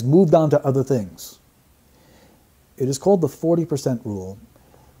mind that has moved on to other things, it is called the 40% rule.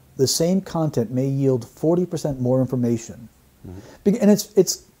 The same content may yield 40% more information. Mm-hmm. And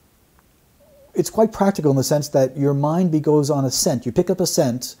it's quite practical in the sense that your mind goes on a scent. You pick up a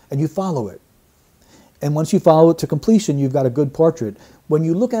scent and you follow it. And once you follow it to completion, you've got a good portrait. When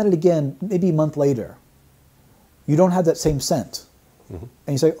you look at it again, maybe a month later, you don't have that same scent. Mm-hmm.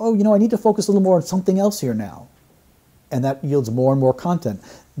 And you say, oh, you know, I need to focus a little more on something else here now. And that yields more and more content.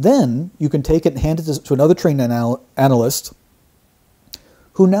 Then you can take it and hand it to another trained analyst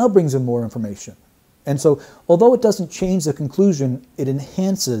who now brings in more information. And so, although it doesn't change the conclusion, it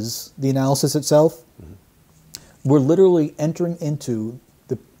enhances the analysis itself. Mm-hmm. We're literally entering into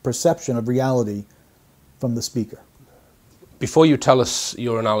the perception of reality from the speaker. Before you tell us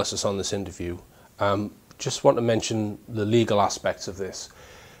your analysis on this interview, just want to mention the legal aspects of this.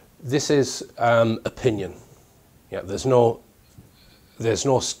 This is opinion. Yeah, there's no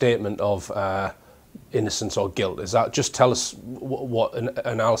statement of innocence or guilt. Is that, just tell us what an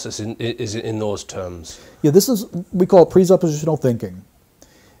analysis is in those terms. Yeah, this is, we call it presuppositional thinking.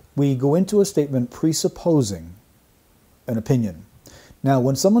 We go into a statement presupposing an opinion. Now,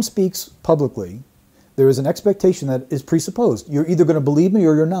 when someone speaks publicly, there is an expectation that is presupposed. You're either going to believe me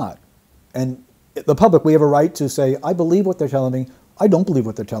or you're not. And the public, we have a right to say, I believe what they're telling me, I don't believe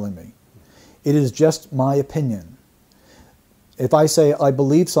what they're telling me. It is just my opinion. If I say I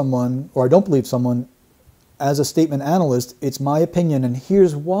believe someone or I don't believe someone, as a statement analyst, it's my opinion and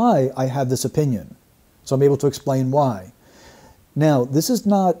here's why I have this opinion. So I'm able to explain why. Now, this is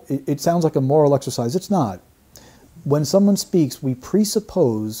not, it sounds like a moral exercise. It's not. When someone speaks, we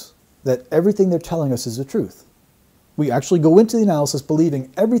presuppose that everything they're telling us is the truth. We actually go into the analysis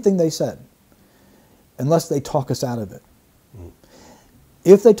believing everything they said, unless they talk us out of it.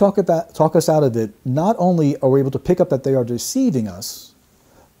 If they talk us out of it, not only are we able to pick up that they are deceiving us,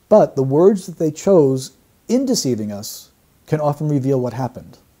 but the words that they chose in deceiving us can often reveal what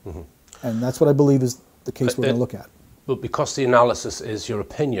happened. Mm-hmm. And that's what I believe is the case we're going to look at. But because the analysis is your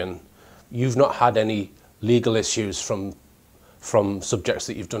opinion, you've not had any legal issues from subjects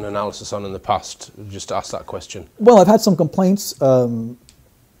that you've done analysis on in the past, just to ask that question. Well, I've had some complaints.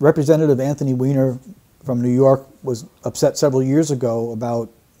 Representative Anthony Weiner from New York was upset several years ago about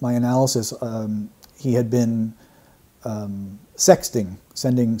my analysis. He had been sexting,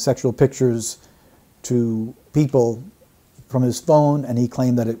 sending sexual pictures to people from his phone, and he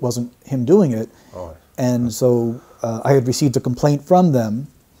claimed that it wasn't him doing it. Oh. And so I had received a complaint from them,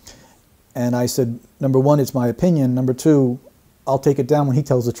 and I said, number one, it's my opinion. Number two, I'll take it down when he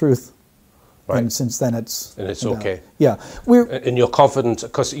tells the truth. Right. And since then, it's okay. Yeah, and you're confident,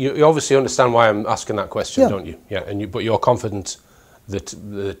 because you obviously understand why I'm asking that question, don't you? Yeah, but you're confident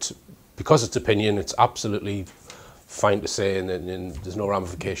that because it's opinion, it's absolutely fine to say, and there's no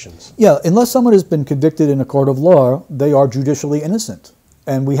ramifications. Yeah, unless someone has been convicted in a court of law, they are judicially innocent,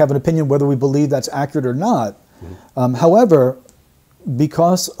 and we have an opinion whether we believe that's accurate or not. Mm-hmm. However,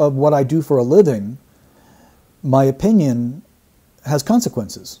 because of what I do for a living, my opinion has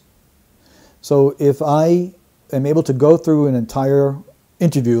consequences. So if I am able to go through an entire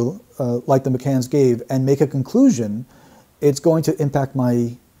interview like the McCanns gave and make a conclusion, it's going to impact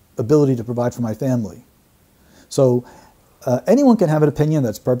my ability to provide for my family. So anyone can have an opinion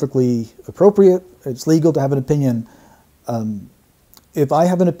that's perfectly appropriate. It's legal to have an opinion. If I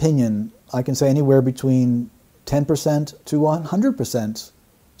have an opinion, I can say anywhere between 10% to 100%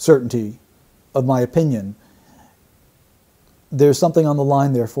 certainty of my opinion. There's something on the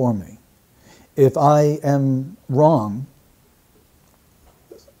line there for me. If I am wrong,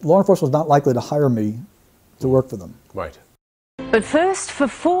 law enforcement is not likely to hire me to work for them. Right. But first, for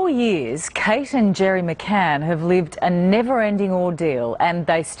 4 years, Kate and Jerry McCann have lived a never-ending ordeal, and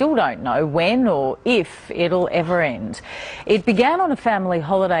they still don't know when or if it'll ever end. It began on a family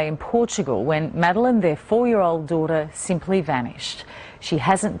holiday in Portugal when Madeline, their 4-year-old daughter, simply vanished. She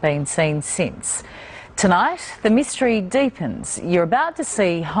hasn't been seen since. Tonight, the mystery deepens. You're about to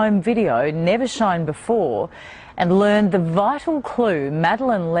see home video never shown before and learn the vital clue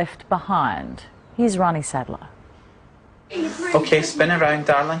Madeline left behind. Here's Ronnie Sadler. Okay, spin around,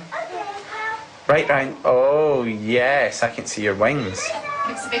 darling. Right round. Oh, yes, I can see your wings.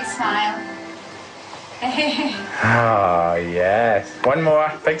 It's a big smile. Oh, yes. One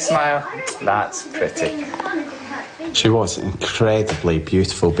more. Big smile. That's pretty. She was an incredibly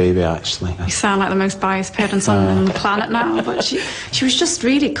beautiful baby, actually. You sound like the most biased parents on the planet now, but she was just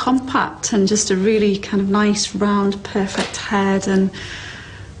really compact and just a really kind of nice, round, perfect head, and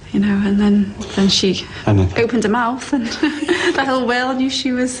you know, and then she opened her mouth and the whole world knew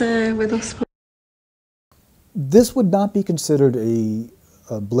she was with us. This would not be considered a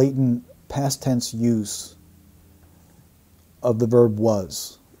blatant past tense use of the verb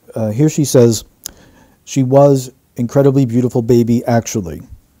was. Here she says, she was incredibly beautiful baby, actually.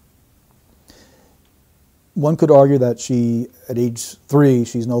 One could argue that she, at age 3,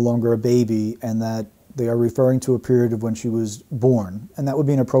 she's no longer a baby, and that they are referring to a period of when she was born, and that would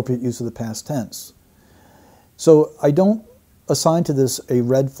be an appropriate use of the past tense. So I don't assign to this a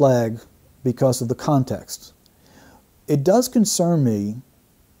red flag because of the context. It does concern me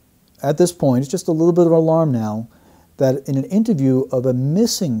at this point, it's just a little bit of alarm now, that in an interview of a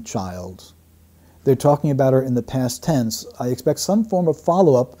missing child, they're talking about her in the past tense. I expect some form of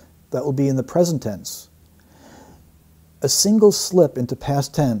follow-up that will be in the present tense. A single slip into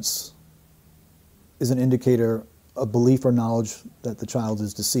past tense is an indicator of belief or knowledge that the child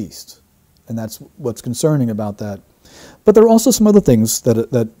is deceased. And that's what's concerning about that. But there are also some other things that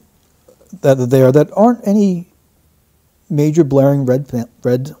are there that aren't any major blaring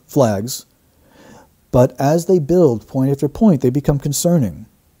red flags, but as they build point after point, they become concerning.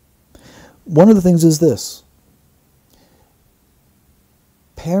 One of the things is this: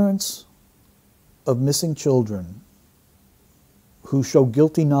 parents of missing children who show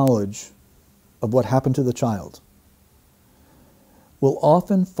guilty knowledge of what happened to the child will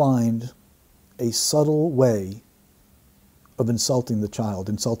often find a subtle way of insulting the child,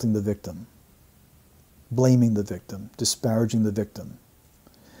 insulting the victim, blaming the victim, disparaging the victim.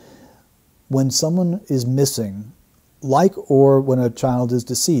 When someone is missing, like or when a child is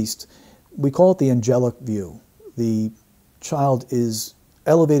deceased, we call it the angelic view. The child is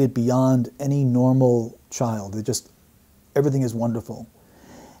elevated beyond any normal child. Everything is wonderful.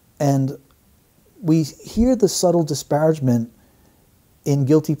 And we hear the subtle disparagement in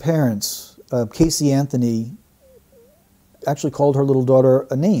guilty parents. Casey Anthony actually called her little daughter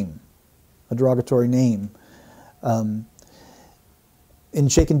a name, a derogatory name. In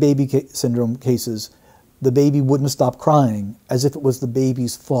shaken baby syndrome cases, the baby wouldn't stop crying as if it was the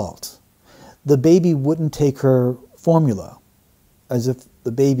baby's fault. The baby wouldn't take her formula as if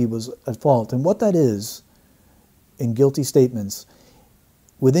the baby was at fault. And what that is, in guilty statements,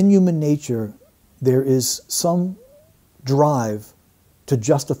 within human nature, there is some drive to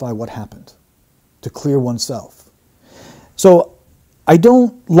justify what happened, to clear oneself. So I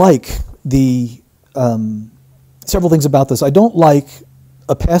don't like several things about this. I don't like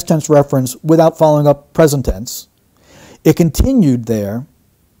a past tense reference without following up present tense. It continued there,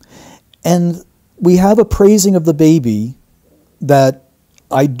 and we have a praising of the baby that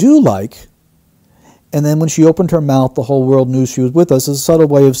I do like, and then when she opened her mouth, the whole world knew she was with us, is a subtle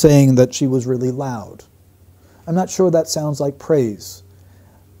way of saying that she was really loud. I'm not sure that sounds like praise.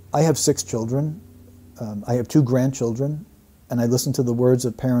 I have 6 children. I have 2 grandchildren, and I listen to the words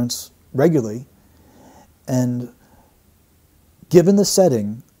of parents regularly. And given the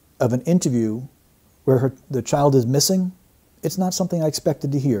setting of an interview where the child is missing, it's not something I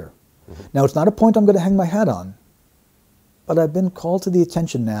expected to hear. Mm-hmm. Now, it's not a point I'm going to hang my hat on, but I've been called to the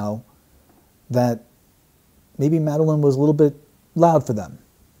attention now that maybe Madeline was a little bit loud for them.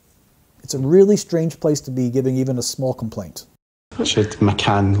 It's a really strange place to be giving even a small complaint. She had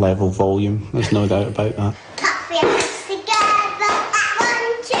McCann level volume, there's no doubt about that. Clap your hands together.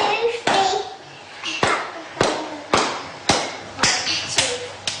 1,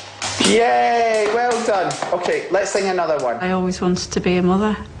 2, 3. Yay, well done. Okay, let's sing another one. I always wanted to be a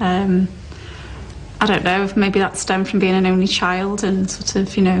mother. I don't know, if maybe that stemmed from being an only child and sort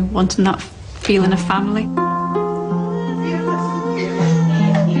of, you know, wanting that feeling of family.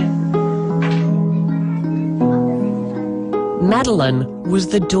 Madeline was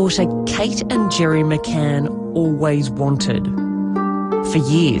the daughter Kate and Jerry McCann always wanted. For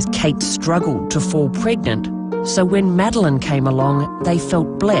years, Kate struggled to fall pregnant, so when Madeline came along, they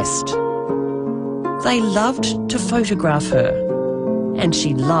felt blessed. They loved to photograph her, and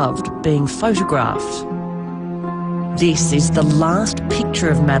she loved being photographed. This is the last picture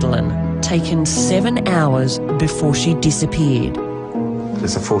of Madeline, taken 7 hours before she disappeared.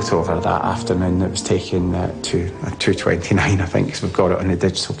 There's a photo of her that afternoon that was taken at 2:29, I think, because we've got it on a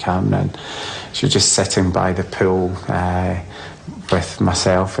digital camera. And she was just sitting by the pool with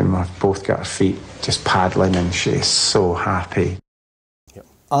myself, and we've both got our feet just paddling, and she is so happy.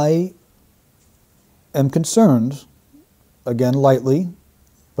 I am concerned, again lightly,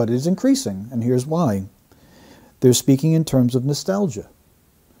 but it is increasing, and here's why. They're speaking in terms of nostalgia.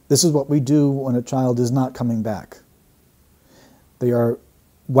 This is what we do when a child is not coming back. They are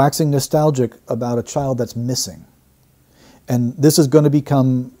waxing nostalgic about a child that's missing. And this is going to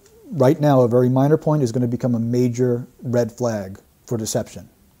become, right now, a very minor point, is going to become a major red flag for deception.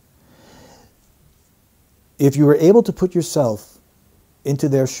 If you were able to put yourself into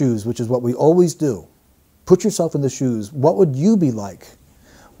their shoes, which is what we always do, put yourself in the shoes, what would you be like?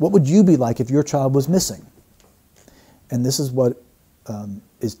 What would you be like if your child was missing? And this is what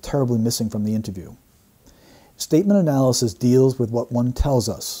is terribly missing from the interview. Statement analysis deals with what one tells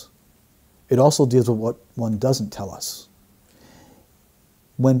us. It also deals with what one doesn't tell us.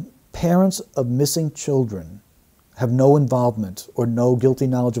 When parents of missing children have no involvement or no guilty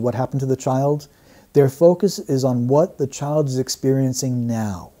knowledge of what happened to the child, their focus is on what the child is experiencing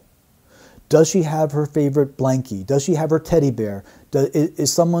now. Does she have her favorite blankie? Does she have her teddy bear?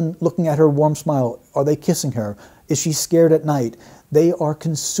 Is someone looking at her warm smile? Are they kissing her? Is she scared at night? They are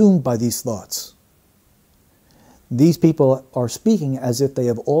consumed by these thoughts. These people are speaking as if they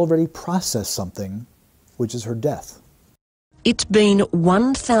have already processed something, which is her death. It's been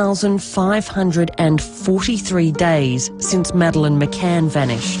 1,543 days since Madeleine McCann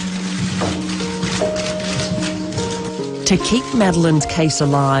vanished. To keep Madeleine's case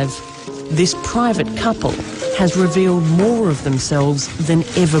alive, this private couple has revealed more of themselves than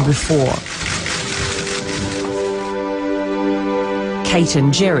ever before. Kate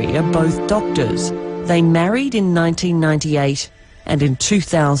and Jerry are both doctors. They married in 1998, and in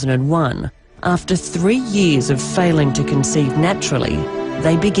 2001, after 3 years of failing to conceive naturally,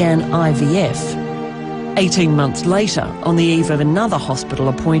 they began IVF. 18 months later, on the eve of another hospital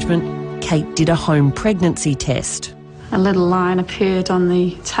appointment, Kate did a home pregnancy test. A little line appeared on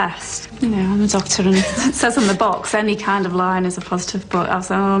the test. You know, I'm a doctor and it says on the box any kind of line is a positive, but I was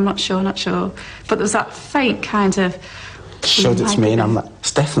like, oh, I'm not sure. But there was that faint kind of... Showed it's me and I'm like,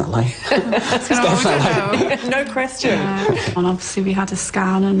 it's definitely. It's definitely. No question. And obviously we had a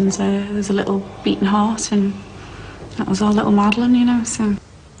scan and there was a little beating heart and that was our little Madeleine, you know, so...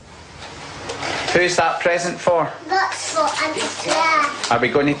 Who's that present for? That's for Auntie Claire. Are we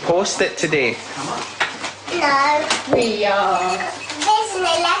going to post it today? No. We are. There's a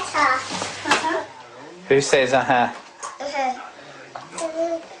letter. Who says uh-huh?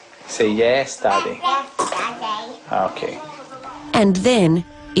 Say yes, Daddy. Yes, Daddy. Okay. And then,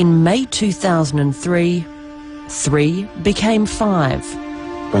 in May 2003, 3 became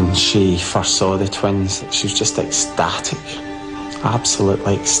 5. When she first saw the twins, she was just ecstatic.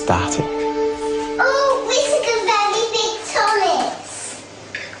 Absolutely ecstatic. Oh, we took a very big tonics.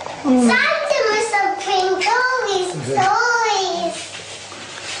 Santa must have bring Corey's toys.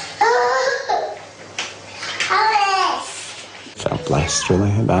 Alice. Felt blessed,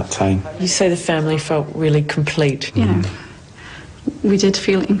 really, at that time. You say the family felt really complete. You know, we did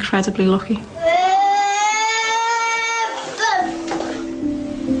feel incredibly lucky.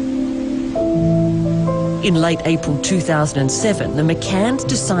 In late April 2007, the McCanns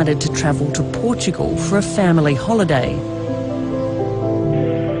decided to travel to Portugal for a family holiday.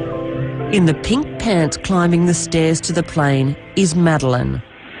 In the pink pants climbing the stairs to the plane is Madeleine.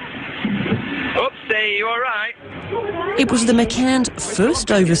 Oopsie, you all right? It was the McCanns' first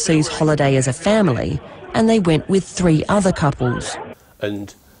overseas holiday as a family, and they went with 3 other couples.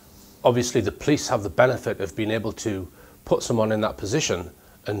 And obviously the police have the benefit of being able to put someone in that position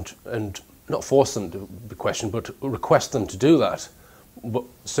and not force them to be questioned, but request them to do that. But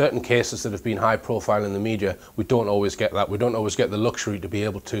certain cases that have been high profile in the media, we don't always get that. We don't always get the luxury to be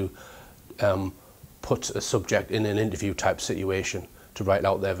able to put a subject in an interview type situation to write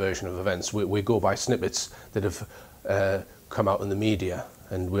out their version of events. We go by snippets that have come out in the media,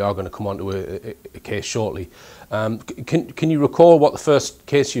 and we are going to come on to a case shortly. Can you recall what the first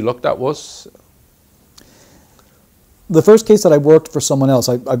case you looked at was? The first case that I worked for someone else,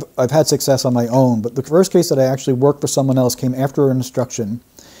 I've had success on my own, but the first case that I actually worked for someone else came after an instruction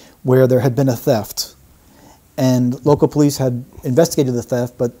where there had been a theft. And local police had investigated the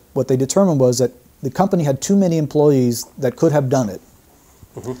theft, but what they determined was that the company had too many employees that could have done it.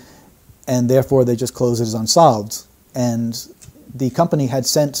 Mm-hmm. And therefore they just closed it as unsolved. And the company had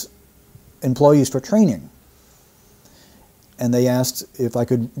sent employees for training. And they asked if I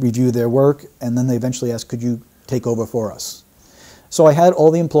could review their work, and then they eventually asked, could you take over for us? So I had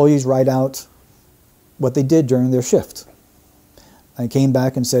all the employees write out what they did during their shift. I came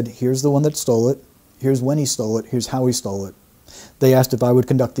back and said, here's the one that stole it, here's when he stole it, here's how he stole it. They asked if I would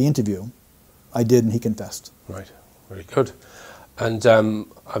conduct the interview. I did, and he confessed. Right, very good. And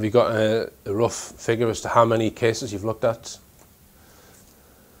have you got a rough figure as to how many cases you've looked at?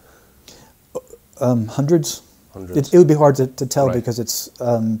 Hundreds. Hundreds. It would be hard to tell Right. because it's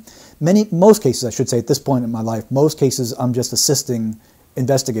most cases, I should say, at this point in my life, most cases I'm just assisting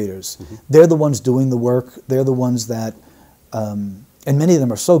investigators. They're the ones doing the work. They're the ones that, and many of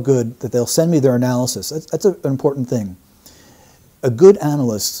them are so good that they'll send me their analysis. That's an important thing. A good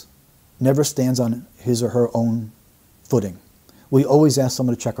analyst never stands on his or her own footing. We always ask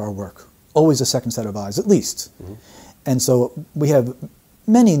someone to check our work. Always a second set of eyes, at least. And so we have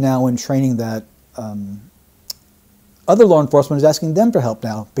many now in training that other law enforcement is asking them for help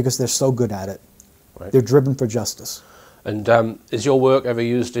now because they're so good at it. Right. They're driven for justice. And is your work ever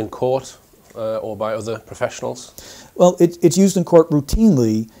used in court or by other professionals? Well, it's used in court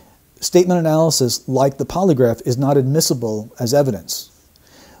routinely. Statement analysis, like the polygraph, is not admissible as evidence.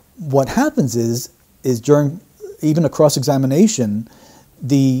 What happens is during even a cross-examination,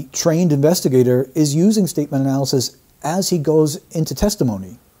 the trained investigator is using statement analysis as he goes into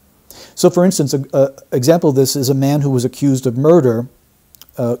testimony. So, for instance, an example of this is a man who was accused of murder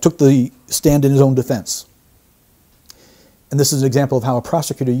took the stand in his own defense. And this is an example of how a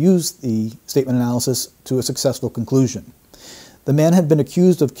prosecutor used the statement analysis to a successful conclusion. The man had been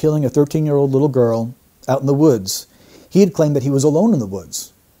accused of killing a 13-year-old little girl out in the woods. He had claimed that he was alone in the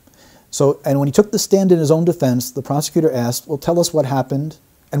woods. So, and when he took the stand in his own defense, the prosecutor asked, well, tell us what happened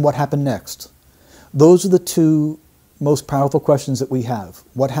and what happened next. Those are the two most powerful questions that we have.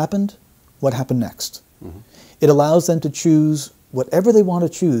 What happened? What happened next? It allows them to choose whatever they want to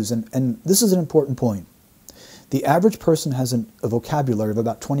choose. And this is an important point. The average person has a vocabulary of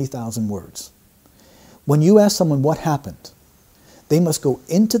about 20,000 words. When you ask someone what happened, they must go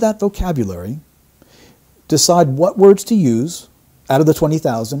into that vocabulary, decide what words to use out of the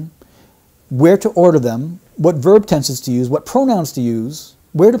 20,000, where to order them, what verb tenses to use, what pronouns to use,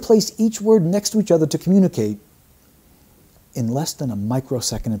 where to place each word next to each other to communicate in less than a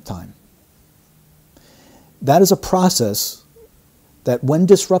microsecond of time. That is a process that, when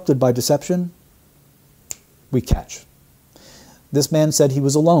disrupted by deception, we catch. This man said he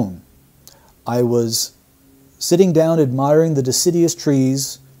was alone. I was sitting down admiring the deciduous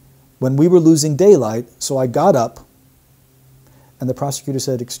trees when we were losing daylight, so I got up, and the prosecutor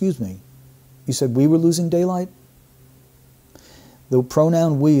said, excuse me, you said we were losing daylight? The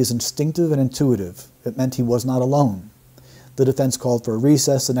pronoun we is instinctive and intuitive. It meant he was not alone. The defense called for a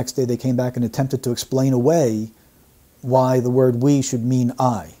recess. The next day they came back and attempted to explain away why the word we should mean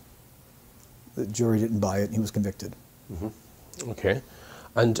I. The jury didn't buy it and he was convicted. Okay.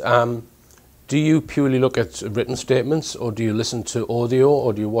 And do you purely look at written statements, or do you listen to audio,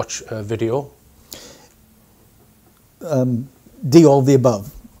 or do you watch video? D, all of the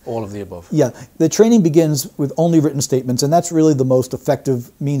above. All of the above. Yeah, the training begins with only written statements, and that's really the most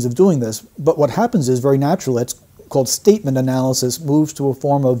effective means of doing this. But what happens is, very naturally, it's called statement analysis, moves to a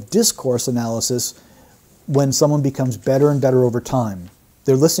form of discourse analysis when someone becomes better and better over time.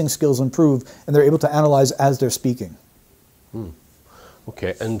 Their listening skills improve, and they're able to analyze as they're speaking.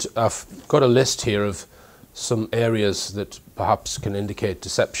 Okay, and I've got a list here of some areas that perhaps can indicate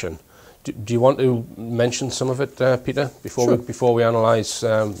deception. Do you want to mention some of it, Peter, before we analyse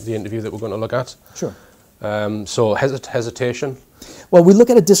the interview that we're going to look at? Sure. So hesitation. Well, we look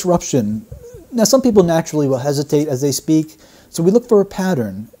at a disruption. Now, some people naturally will hesitate as they speak, so we look for a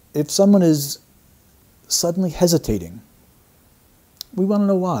pattern. If someone is suddenly hesitating, we want to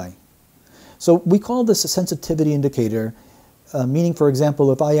know why. So we call this a sensitivity indicator, meaning, for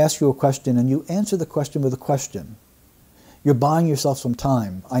example, if I ask you a question and you answer the question with a question, you're buying yourself some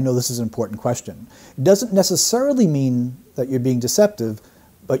time. I know this is an important question. It doesn't necessarily mean that you're being deceptive,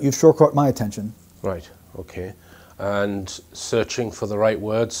 but you've sure caught my attention. Right, okay. And searching for the right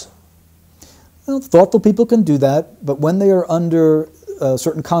words? Well, thoughtful people can do that, but when they are under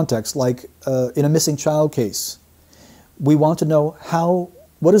certain contexts, like in a missing child case, we want to know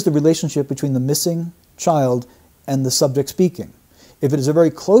what is the relationship between the missing child and the subject speaking. If it is a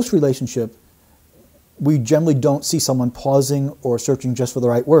very close relationship, we generally don't see someone pausing or searching just for the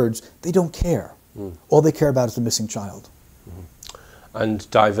right words. They don't care. All they care about is the missing child. And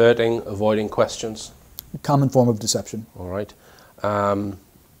diverting, avoiding questions? A common form of deception. All right.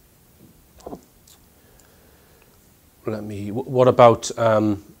 What about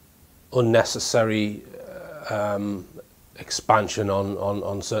unnecessary expansion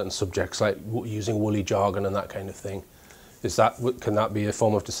on certain subjects, like using woolly jargon and that kind of thing? Can that be a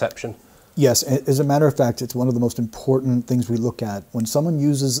form of deception? Yes, as a matter of fact, it's one of the most important things we look at. When someone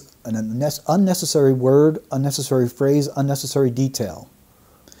uses an unnecessary word, unnecessary phrase, unnecessary detail,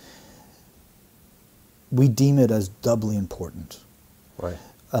 we deem it as doubly important. Right.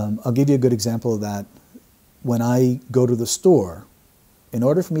 I'll give you a good example of that. When I go to the store, in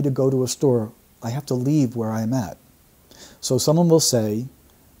order for me to go to a store, I have to leave where I am at. So someone will say,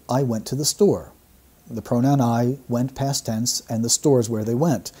 I went to the store. The pronoun I went past tense, and the store is where they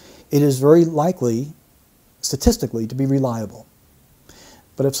went. It is very likely, statistically, to be reliable.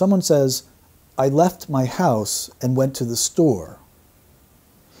 But if someone says, I left my house and went to the store,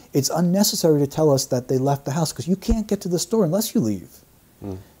 it's unnecessary to tell us that they left the house, because you can't get to the store unless you leave.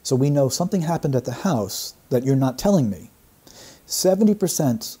 So we know something happened at the house that you're not telling me.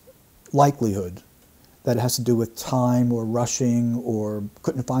 70% likelihood that it has to do with time or rushing or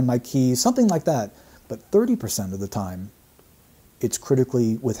couldn't find my keys, something like that. But 30% of the time, it's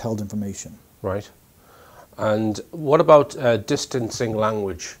critically withheld information. Right. And what about distancing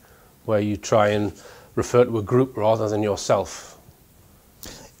language, where you try and refer to a group rather than yourself?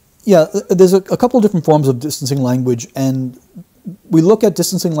 Yeah, there's a couple of different forms of distancing language, and we look at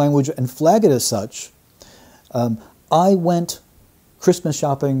distancing language and flag it as such. I went Christmas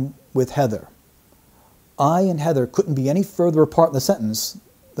shopping with Heather. I and Heather couldn't be any further apart in the sentence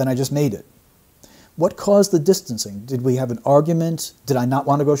than I just made it. What caused the distancing? Did we have an argument? Did I not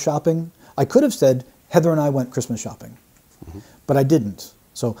want to go shopping? I could have said, Heather and I went Christmas shopping, but I didn't.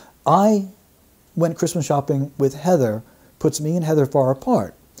 So I went Christmas shopping with Heather puts me and Heather far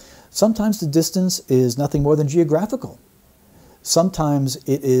apart. Sometimes the distance is nothing more than geographical. Sometimes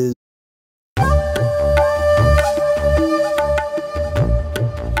it is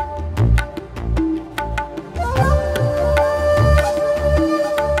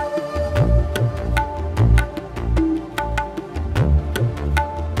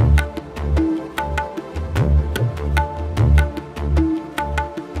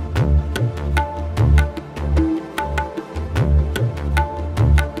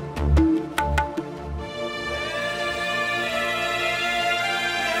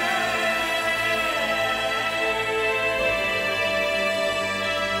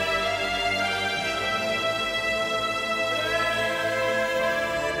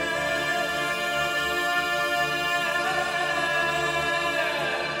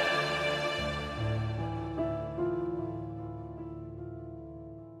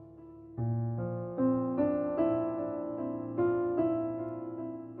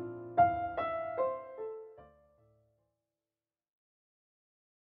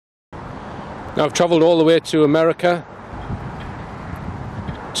Now, I've travelled all the way to America,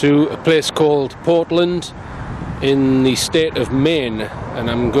 to a place called Portland in the state of Maine, and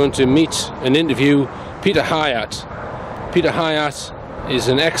I'm going to meet and interview Peter Hyatt. Peter Hyatt is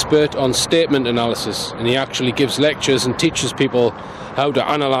an expert on statement analysis, and he actually gives lectures and teaches people how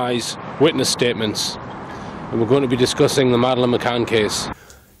to analyse witness statements. And we're going to be discussing the Madeleine McCann case.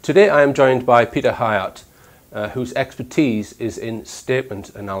 Today I am joined by Peter Hyatt, whose expertise is in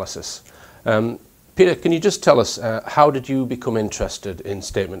statement analysis. Peter, can you just tell us, how did you become interested in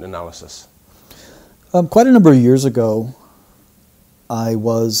statement analysis? Quite a number of years ago, I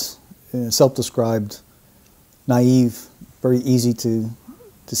was a self-described naive, very easy to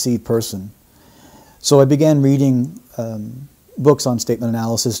deceive person. So I began reading books on statement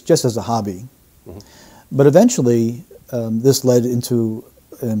analysis just as a hobby. But eventually, this led into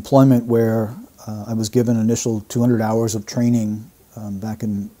employment where I was given an initial 200 hours of training back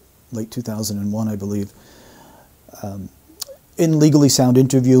in late 2001, I believe, in legally sound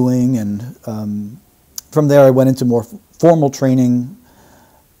interviewing, and from there I went into more formal training,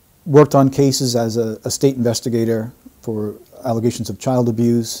 worked on cases as a state investigator for allegations of child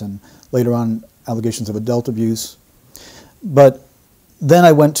abuse and later on allegations of adult abuse. But then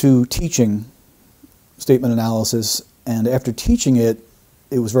I went to teaching statement analysis, and after teaching it,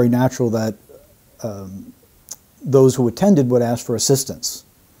 it was very natural that those who attended would ask for assistance.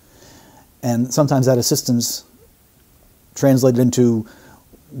 And sometimes that assistance translated into,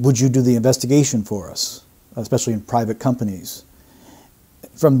 would you do the investigation for us, especially in private companies?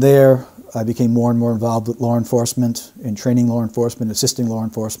 From there, I became more and more involved with law enforcement, in training law enforcement, assisting law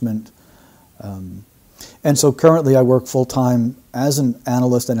enforcement. And so currently I work full-time as an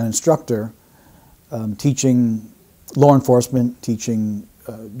analyst and an instructor, teaching law enforcement, teaching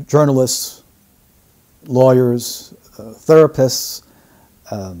journalists, lawyers, therapists,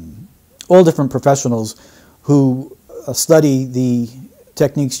 all different professionals who study the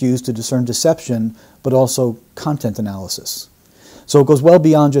techniques used to discern deception, but also content analysis. So it goes well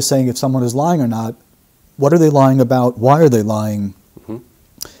beyond just saying if someone is lying or not. What are they lying about? Why are they lying?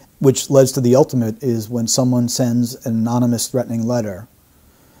 Which leads to the ultimate is when someone sends an anonymous threatening letter.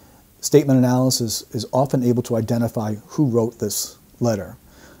 Statement analysis is often able to identify who wrote this letter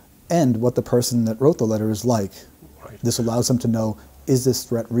and what the person that wrote the letter is like. Right. This allows them to know, is this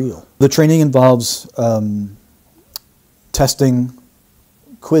threat real? The training involves testing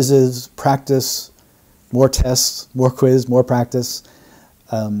quizzes, practice, more tests, more quiz, more practice.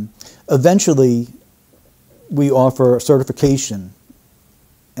 Eventually, we offer certification,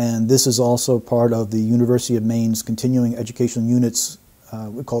 and this is also part of the University of Maine's continuing education units,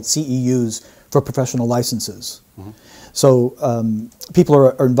 we call it CEUs, for professional licenses. Mm-hmm. So people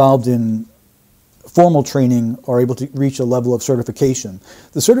are involved in formal training are able to reach a level of certification.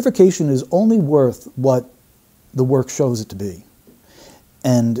 The certification is only worth what the work shows it to be.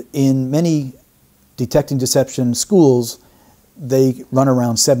 And in many detecting deception schools, they run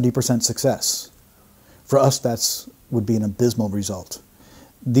around 70% success. For us, that would be an abysmal result.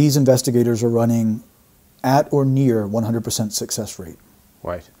 These investigators are running at or near 100% success rate.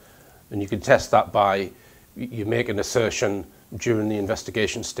 Right. And you can test that by, you make an assertion during the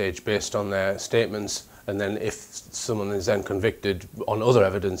investigation stage based on their statements, and then if someone is then convicted on other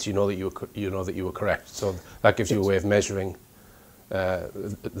evidence, you know that you were correct. So that gives you a way of measuring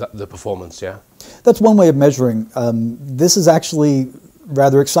the performance. Yeah. That's one way of measuring. This is actually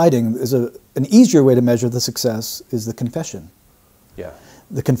rather exciting. An easier way to measure the success is the confession. Yeah.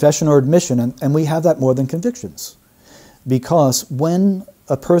 The confession or admission, and we have that more than convictions, because when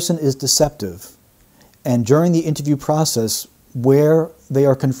a person is deceptive, and during the interview process, where they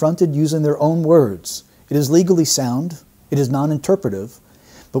are confronted using their own words, it is legally sound, it is non-interpretive,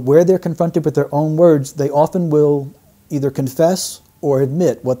 but where they're confronted with their own words, they often will either confess or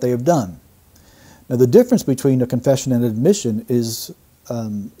admit what they have done. Now, the difference between a confession and admission is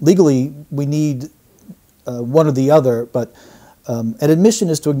legally we need one or the other, but an admission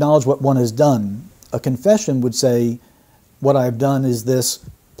is to acknowledge what one has done. A confession would say, what I've done is this,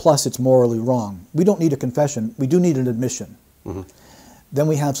 plus it's morally wrong. We don't need a confession, we do need an admission. Mm-hmm. Then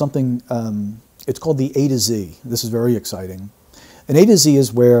we have something, it's called the A to Z. This is very exciting. An A to Z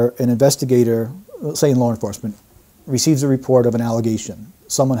is where an investigator, say in law enforcement, receives a report of an allegation.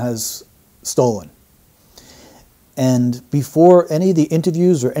 Someone has stolen. And before any of the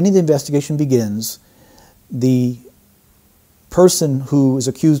interviews or any of the investigation begins, the person who is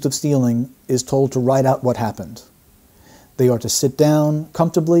accused of stealing is told to write out what happened. They are to sit down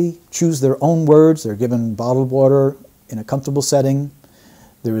comfortably, choose their own words. They're given bottled water in a comfortable setting.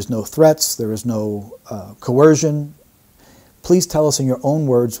 There is no threats. There is no coercion. Please tell us in your own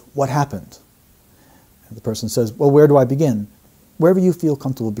words what happened. And the person says, well, where do I begin? Wherever you feel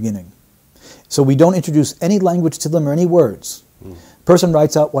comfortable beginning. So we don't introduce any language to them or any words. The person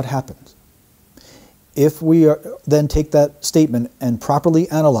writes out what happened. If we then take that statement and properly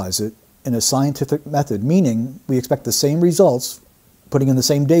analyze it in a scientific method, meaning we expect the same results, putting in the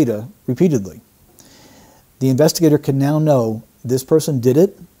same data repeatedly, the investigator can now know this person did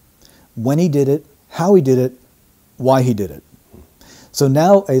it, when he did it, how he did it, why he did it. So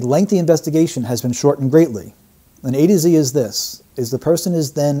now a lengthy investigation has been shortened greatly. An A to Z is this, is the person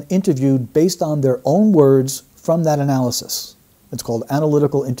is then interviewed based on their own words from that analysis. It's called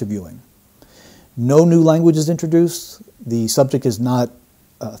analytical interviewing. No new language is introduced. The subject is not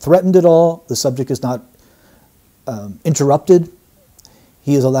threatened at all. The subject is not interrupted.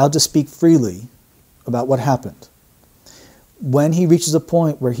 He is allowed to speak freely about what happened. When he reaches a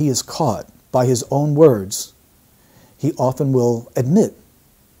point where he is caught by his own words, he often will admit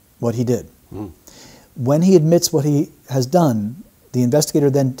what he did. Mm. When he admits what he has done, the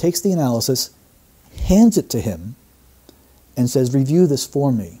investigator then takes the analysis, hands it to him, and says, review this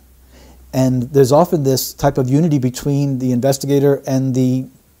for me. And there's often this type of unity between the investigator and the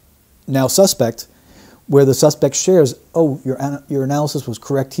now suspect, where the suspect shares, oh, your analysis was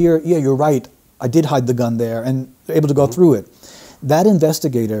correct here. Yeah, you're right. I did hide the gun there, and they're able to go through it. That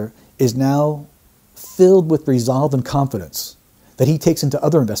investigator is now filled with resolve and confidence that he takes into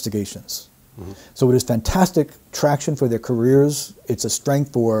other investigations. Mm-hmm. So it is fantastic traction for their careers. It's a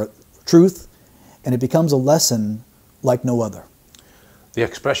strength for truth, and it becomes a lesson like no other. The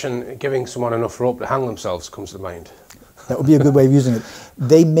expression, giving someone enough rope to hang themselves, comes to mind. That would be a good way of using it.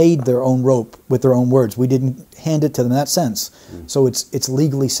 They made their own rope with their own words. We didn't hand it to them in that sense. Mm. So it's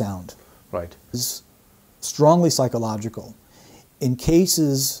legally sound. Right. It's strongly psychological. In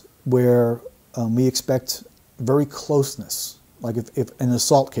cases where we expect very closeness, like if an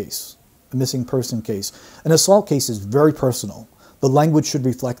assault case, a missing person case, an assault case is very personal. The language should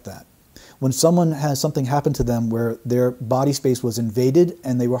reflect that. When someone has something happen to them where their body space was invaded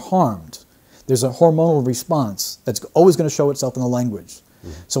and they were harmed, there's a hormonal response that's always going to show itself in the language.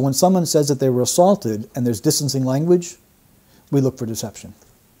 Mm-hmm. So when someone says that they were assaulted and there's distancing language, we look for deception.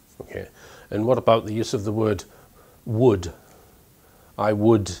 Okay. And what about the use of the word would? I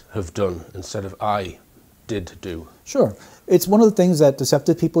would have done instead of I did do. Sure. It's one of the things that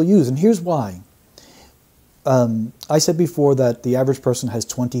deceptive people use, and here's why. I said before that the average person has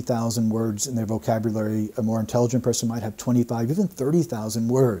 20,000 words in their vocabulary. A more intelligent person might have 25, even 30,000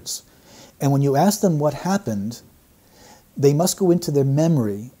 words. And when you ask them what happened, they must go into their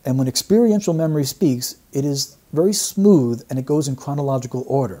memory. And when experiential memory speaks, it is very smooth and it goes in chronological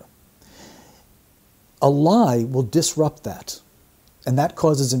order. A lie will disrupt that, and that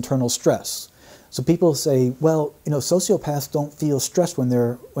causes internal stress. So people say, well, you know, sociopaths don't feel stressed when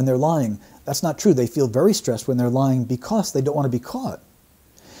they're lying. That's not true. They feel very stressed when they're lying because they don't want to be caught.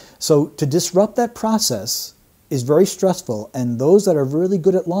 So to disrupt that process is very stressful, and those that are really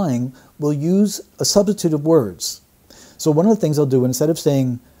good at lying will use a substitute of words. So one of the things they'll do, instead of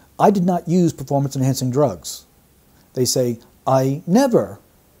saying, I did not use performance-enhancing drugs, they say, I never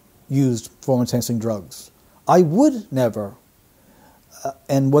used performance-enhancing drugs. I would never.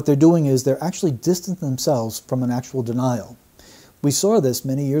 And what they're doing is they're actually distancing themselves from an actual denial. We saw this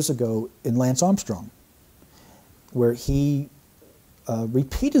many years ago in Lance Armstrong, where he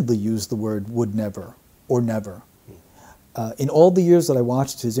repeatedly used the word would never or never. In all the years that I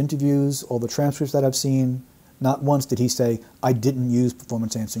watched his interviews, all the transcripts that I've seen, not once did he say, I didn't use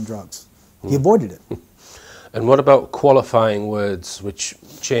performance-enhancing drugs. He avoided it. And what about qualifying words which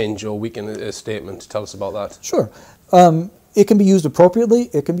change or weaken a statement? Tell us about that. Sure. It can be used appropriately,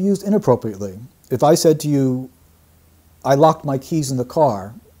 it can be used inappropriately. If I said to you, I locked my keys in the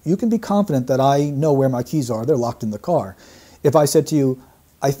car, you can be confident that I know where my keys are, they're locked in the car. If I said to you,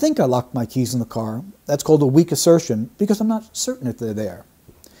 I think I locked my keys in the car, that's called a weak assertion because I'm not certain if they're there.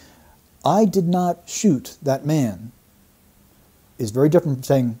 I did not shoot that man is very different from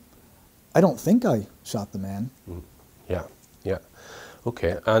saying, I don't think I shot the man. Yeah, yeah.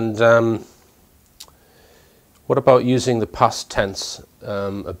 Okay, and what about using the past tense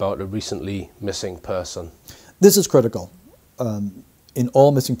about a recently missing person? This is critical. In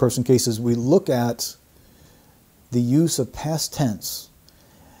all missing person cases, we look at the use of past tense.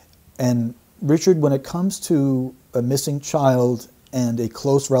 And Richard, when it comes to a missing child and a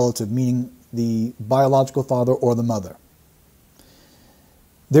close relative, meaning the biological father or the mother,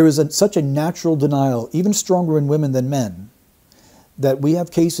 there is such a natural denial, even stronger in women than men, that we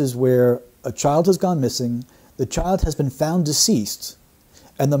have cases where a child has gone missing, the child has been found deceased,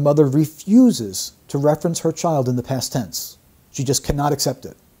 and the mother refuses to reference her child in the past tense. She just cannot accept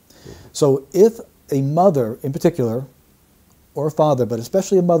it. So if a mother in particular, or a father, but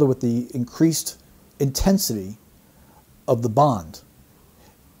especially a mother with the increased intensity of the bond,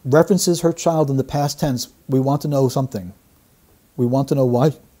 references her child in the past tense, we want to know something. We want to know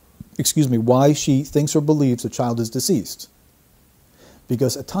why, why she thinks or believes the child is deceased.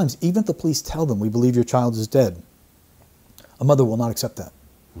 Because at times, even if the police tell them, we believe your child is dead, a mother will not accept that.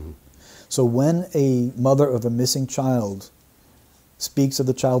 So when a mother of a missing child speaks of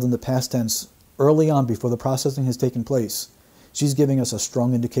the child in the past tense early on before the processing has taken place, she's giving us a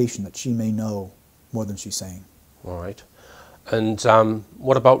strong indication that she may know more than she's saying. All right. And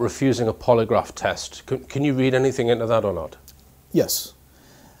what about refusing a polygraph test? Can you read anything into that or not? Yes.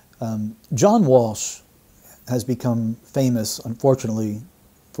 John Walsh has become famous, unfortunately,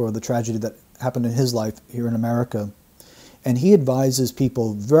 for the tragedy that happened in his life here in America. And he advises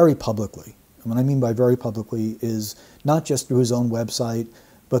people very publicly. And what I mean by very publicly is not just through his own website,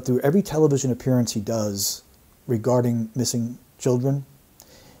 but through every television appearance he does regarding missing children,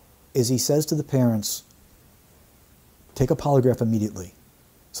 is he says to the parents, take a polygraph immediately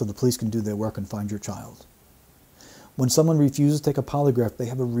so the police can do their work and find your child. When someone refuses to take a polygraph, they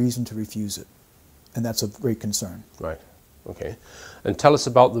have a reason to refuse it. And that's of great concern. Right. Okay. And tell us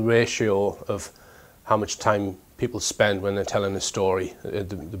about the ratio of how much time people spend when they're telling a story at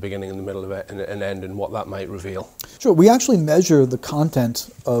the beginning and the middle of it and an end, and what that might reveal. Sure. We actually measure the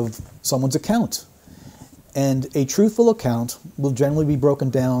content of someone's account. And a truthful account will generally be broken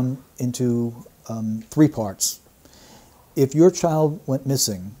down into 3 parts. If your child went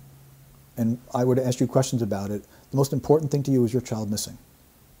missing, and I were to ask you questions about it, the most important thing to you is your child missing.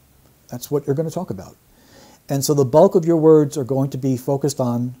 That's what you're going to talk about. And so the bulk of your words are going to be focused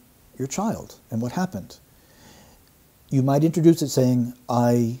on your child and what happened. You might introduce it saying,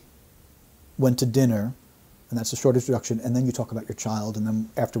 I went to dinner, and that's a short introduction, and then you talk about your child, and then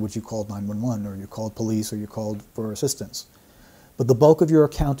afterwards you called 911, or you called police, or you called for assistance. But the bulk of your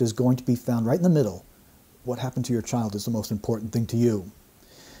account is going to be found right in the middle. What happened to your child is the most important thing to you.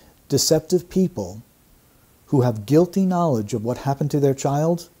 Deceptive people who have guilty knowledge of what happened to their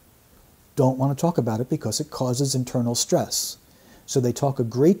child don't want to talk about it because it causes internal stress. So they talk a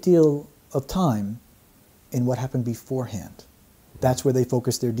great deal of time in what happened beforehand. That's where they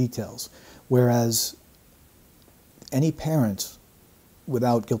focus their details. Whereas any parent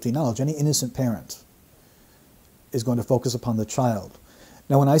without guilty knowledge, any innocent parent, is going to focus upon the child.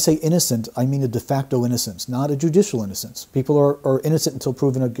 Now, when I say innocent, I mean a de facto innocence, not a judicial innocence. People are innocent until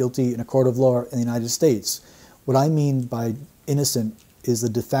proven guilty in a court of law in the United States. What I mean by innocent is the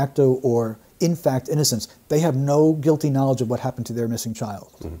de facto or in fact innocence. They have no guilty knowledge of what happened to their missing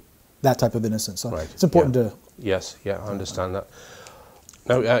child. Mm-hmm. That type of innocence. So right. It's important to... Yes, yeah, I understand that.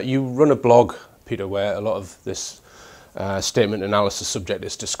 Now, you run a blog, Peter, where a lot of this statement analysis subject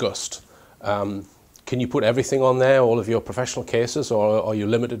is discussed. Can you put everything on there, all of your professional cases, or are you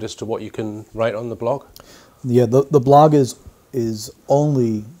limited as to what you can write on the blog? Yeah, the blog is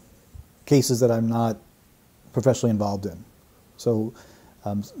only cases that I'm not professionally involved in. So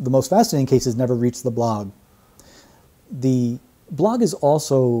the most fascinating cases never reach the blog. The blog is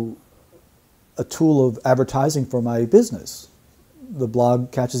also a tool of advertising for my business. The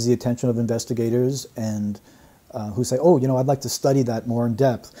blog catches the attention of investigators and who say, oh, you know, I'd like to study that more in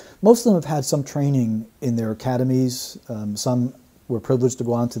depth. Most of them have had some training in their academies. Some were privileged to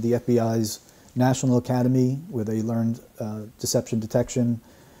go on to the FBI's National Academy where they learned deception detection.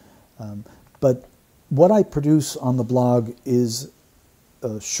 But what I produce on the blog is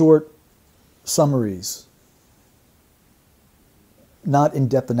short summaries, not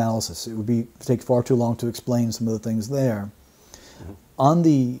in-depth analysis. It would take far too long to explain some of the things there. Mm-hmm. On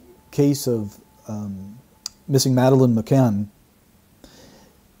the case of missing Madeleine McCann,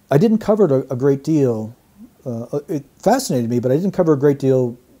 I didn't cover it a great deal. It fascinated me, but I didn't cover a great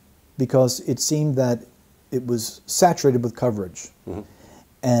deal because it seemed that it was saturated with coverage. Mm-hmm.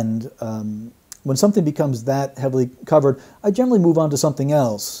 And when something becomes that heavily covered, I generally move on to something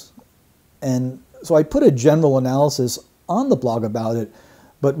else. And so I put a general analysis on the blog about it,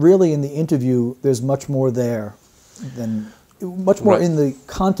 but really in the interview, there's much more there than... much more in the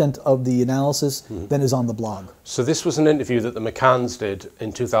content of the analysis than is on the blog. So this was an interview that the McCanns did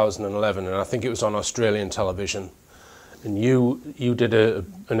in 2011, and I think it was on Australian television. And you did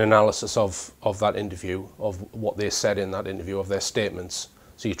an analysis of that interview, of what they said in that interview, of their statements.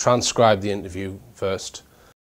 So you transcribed the interview first,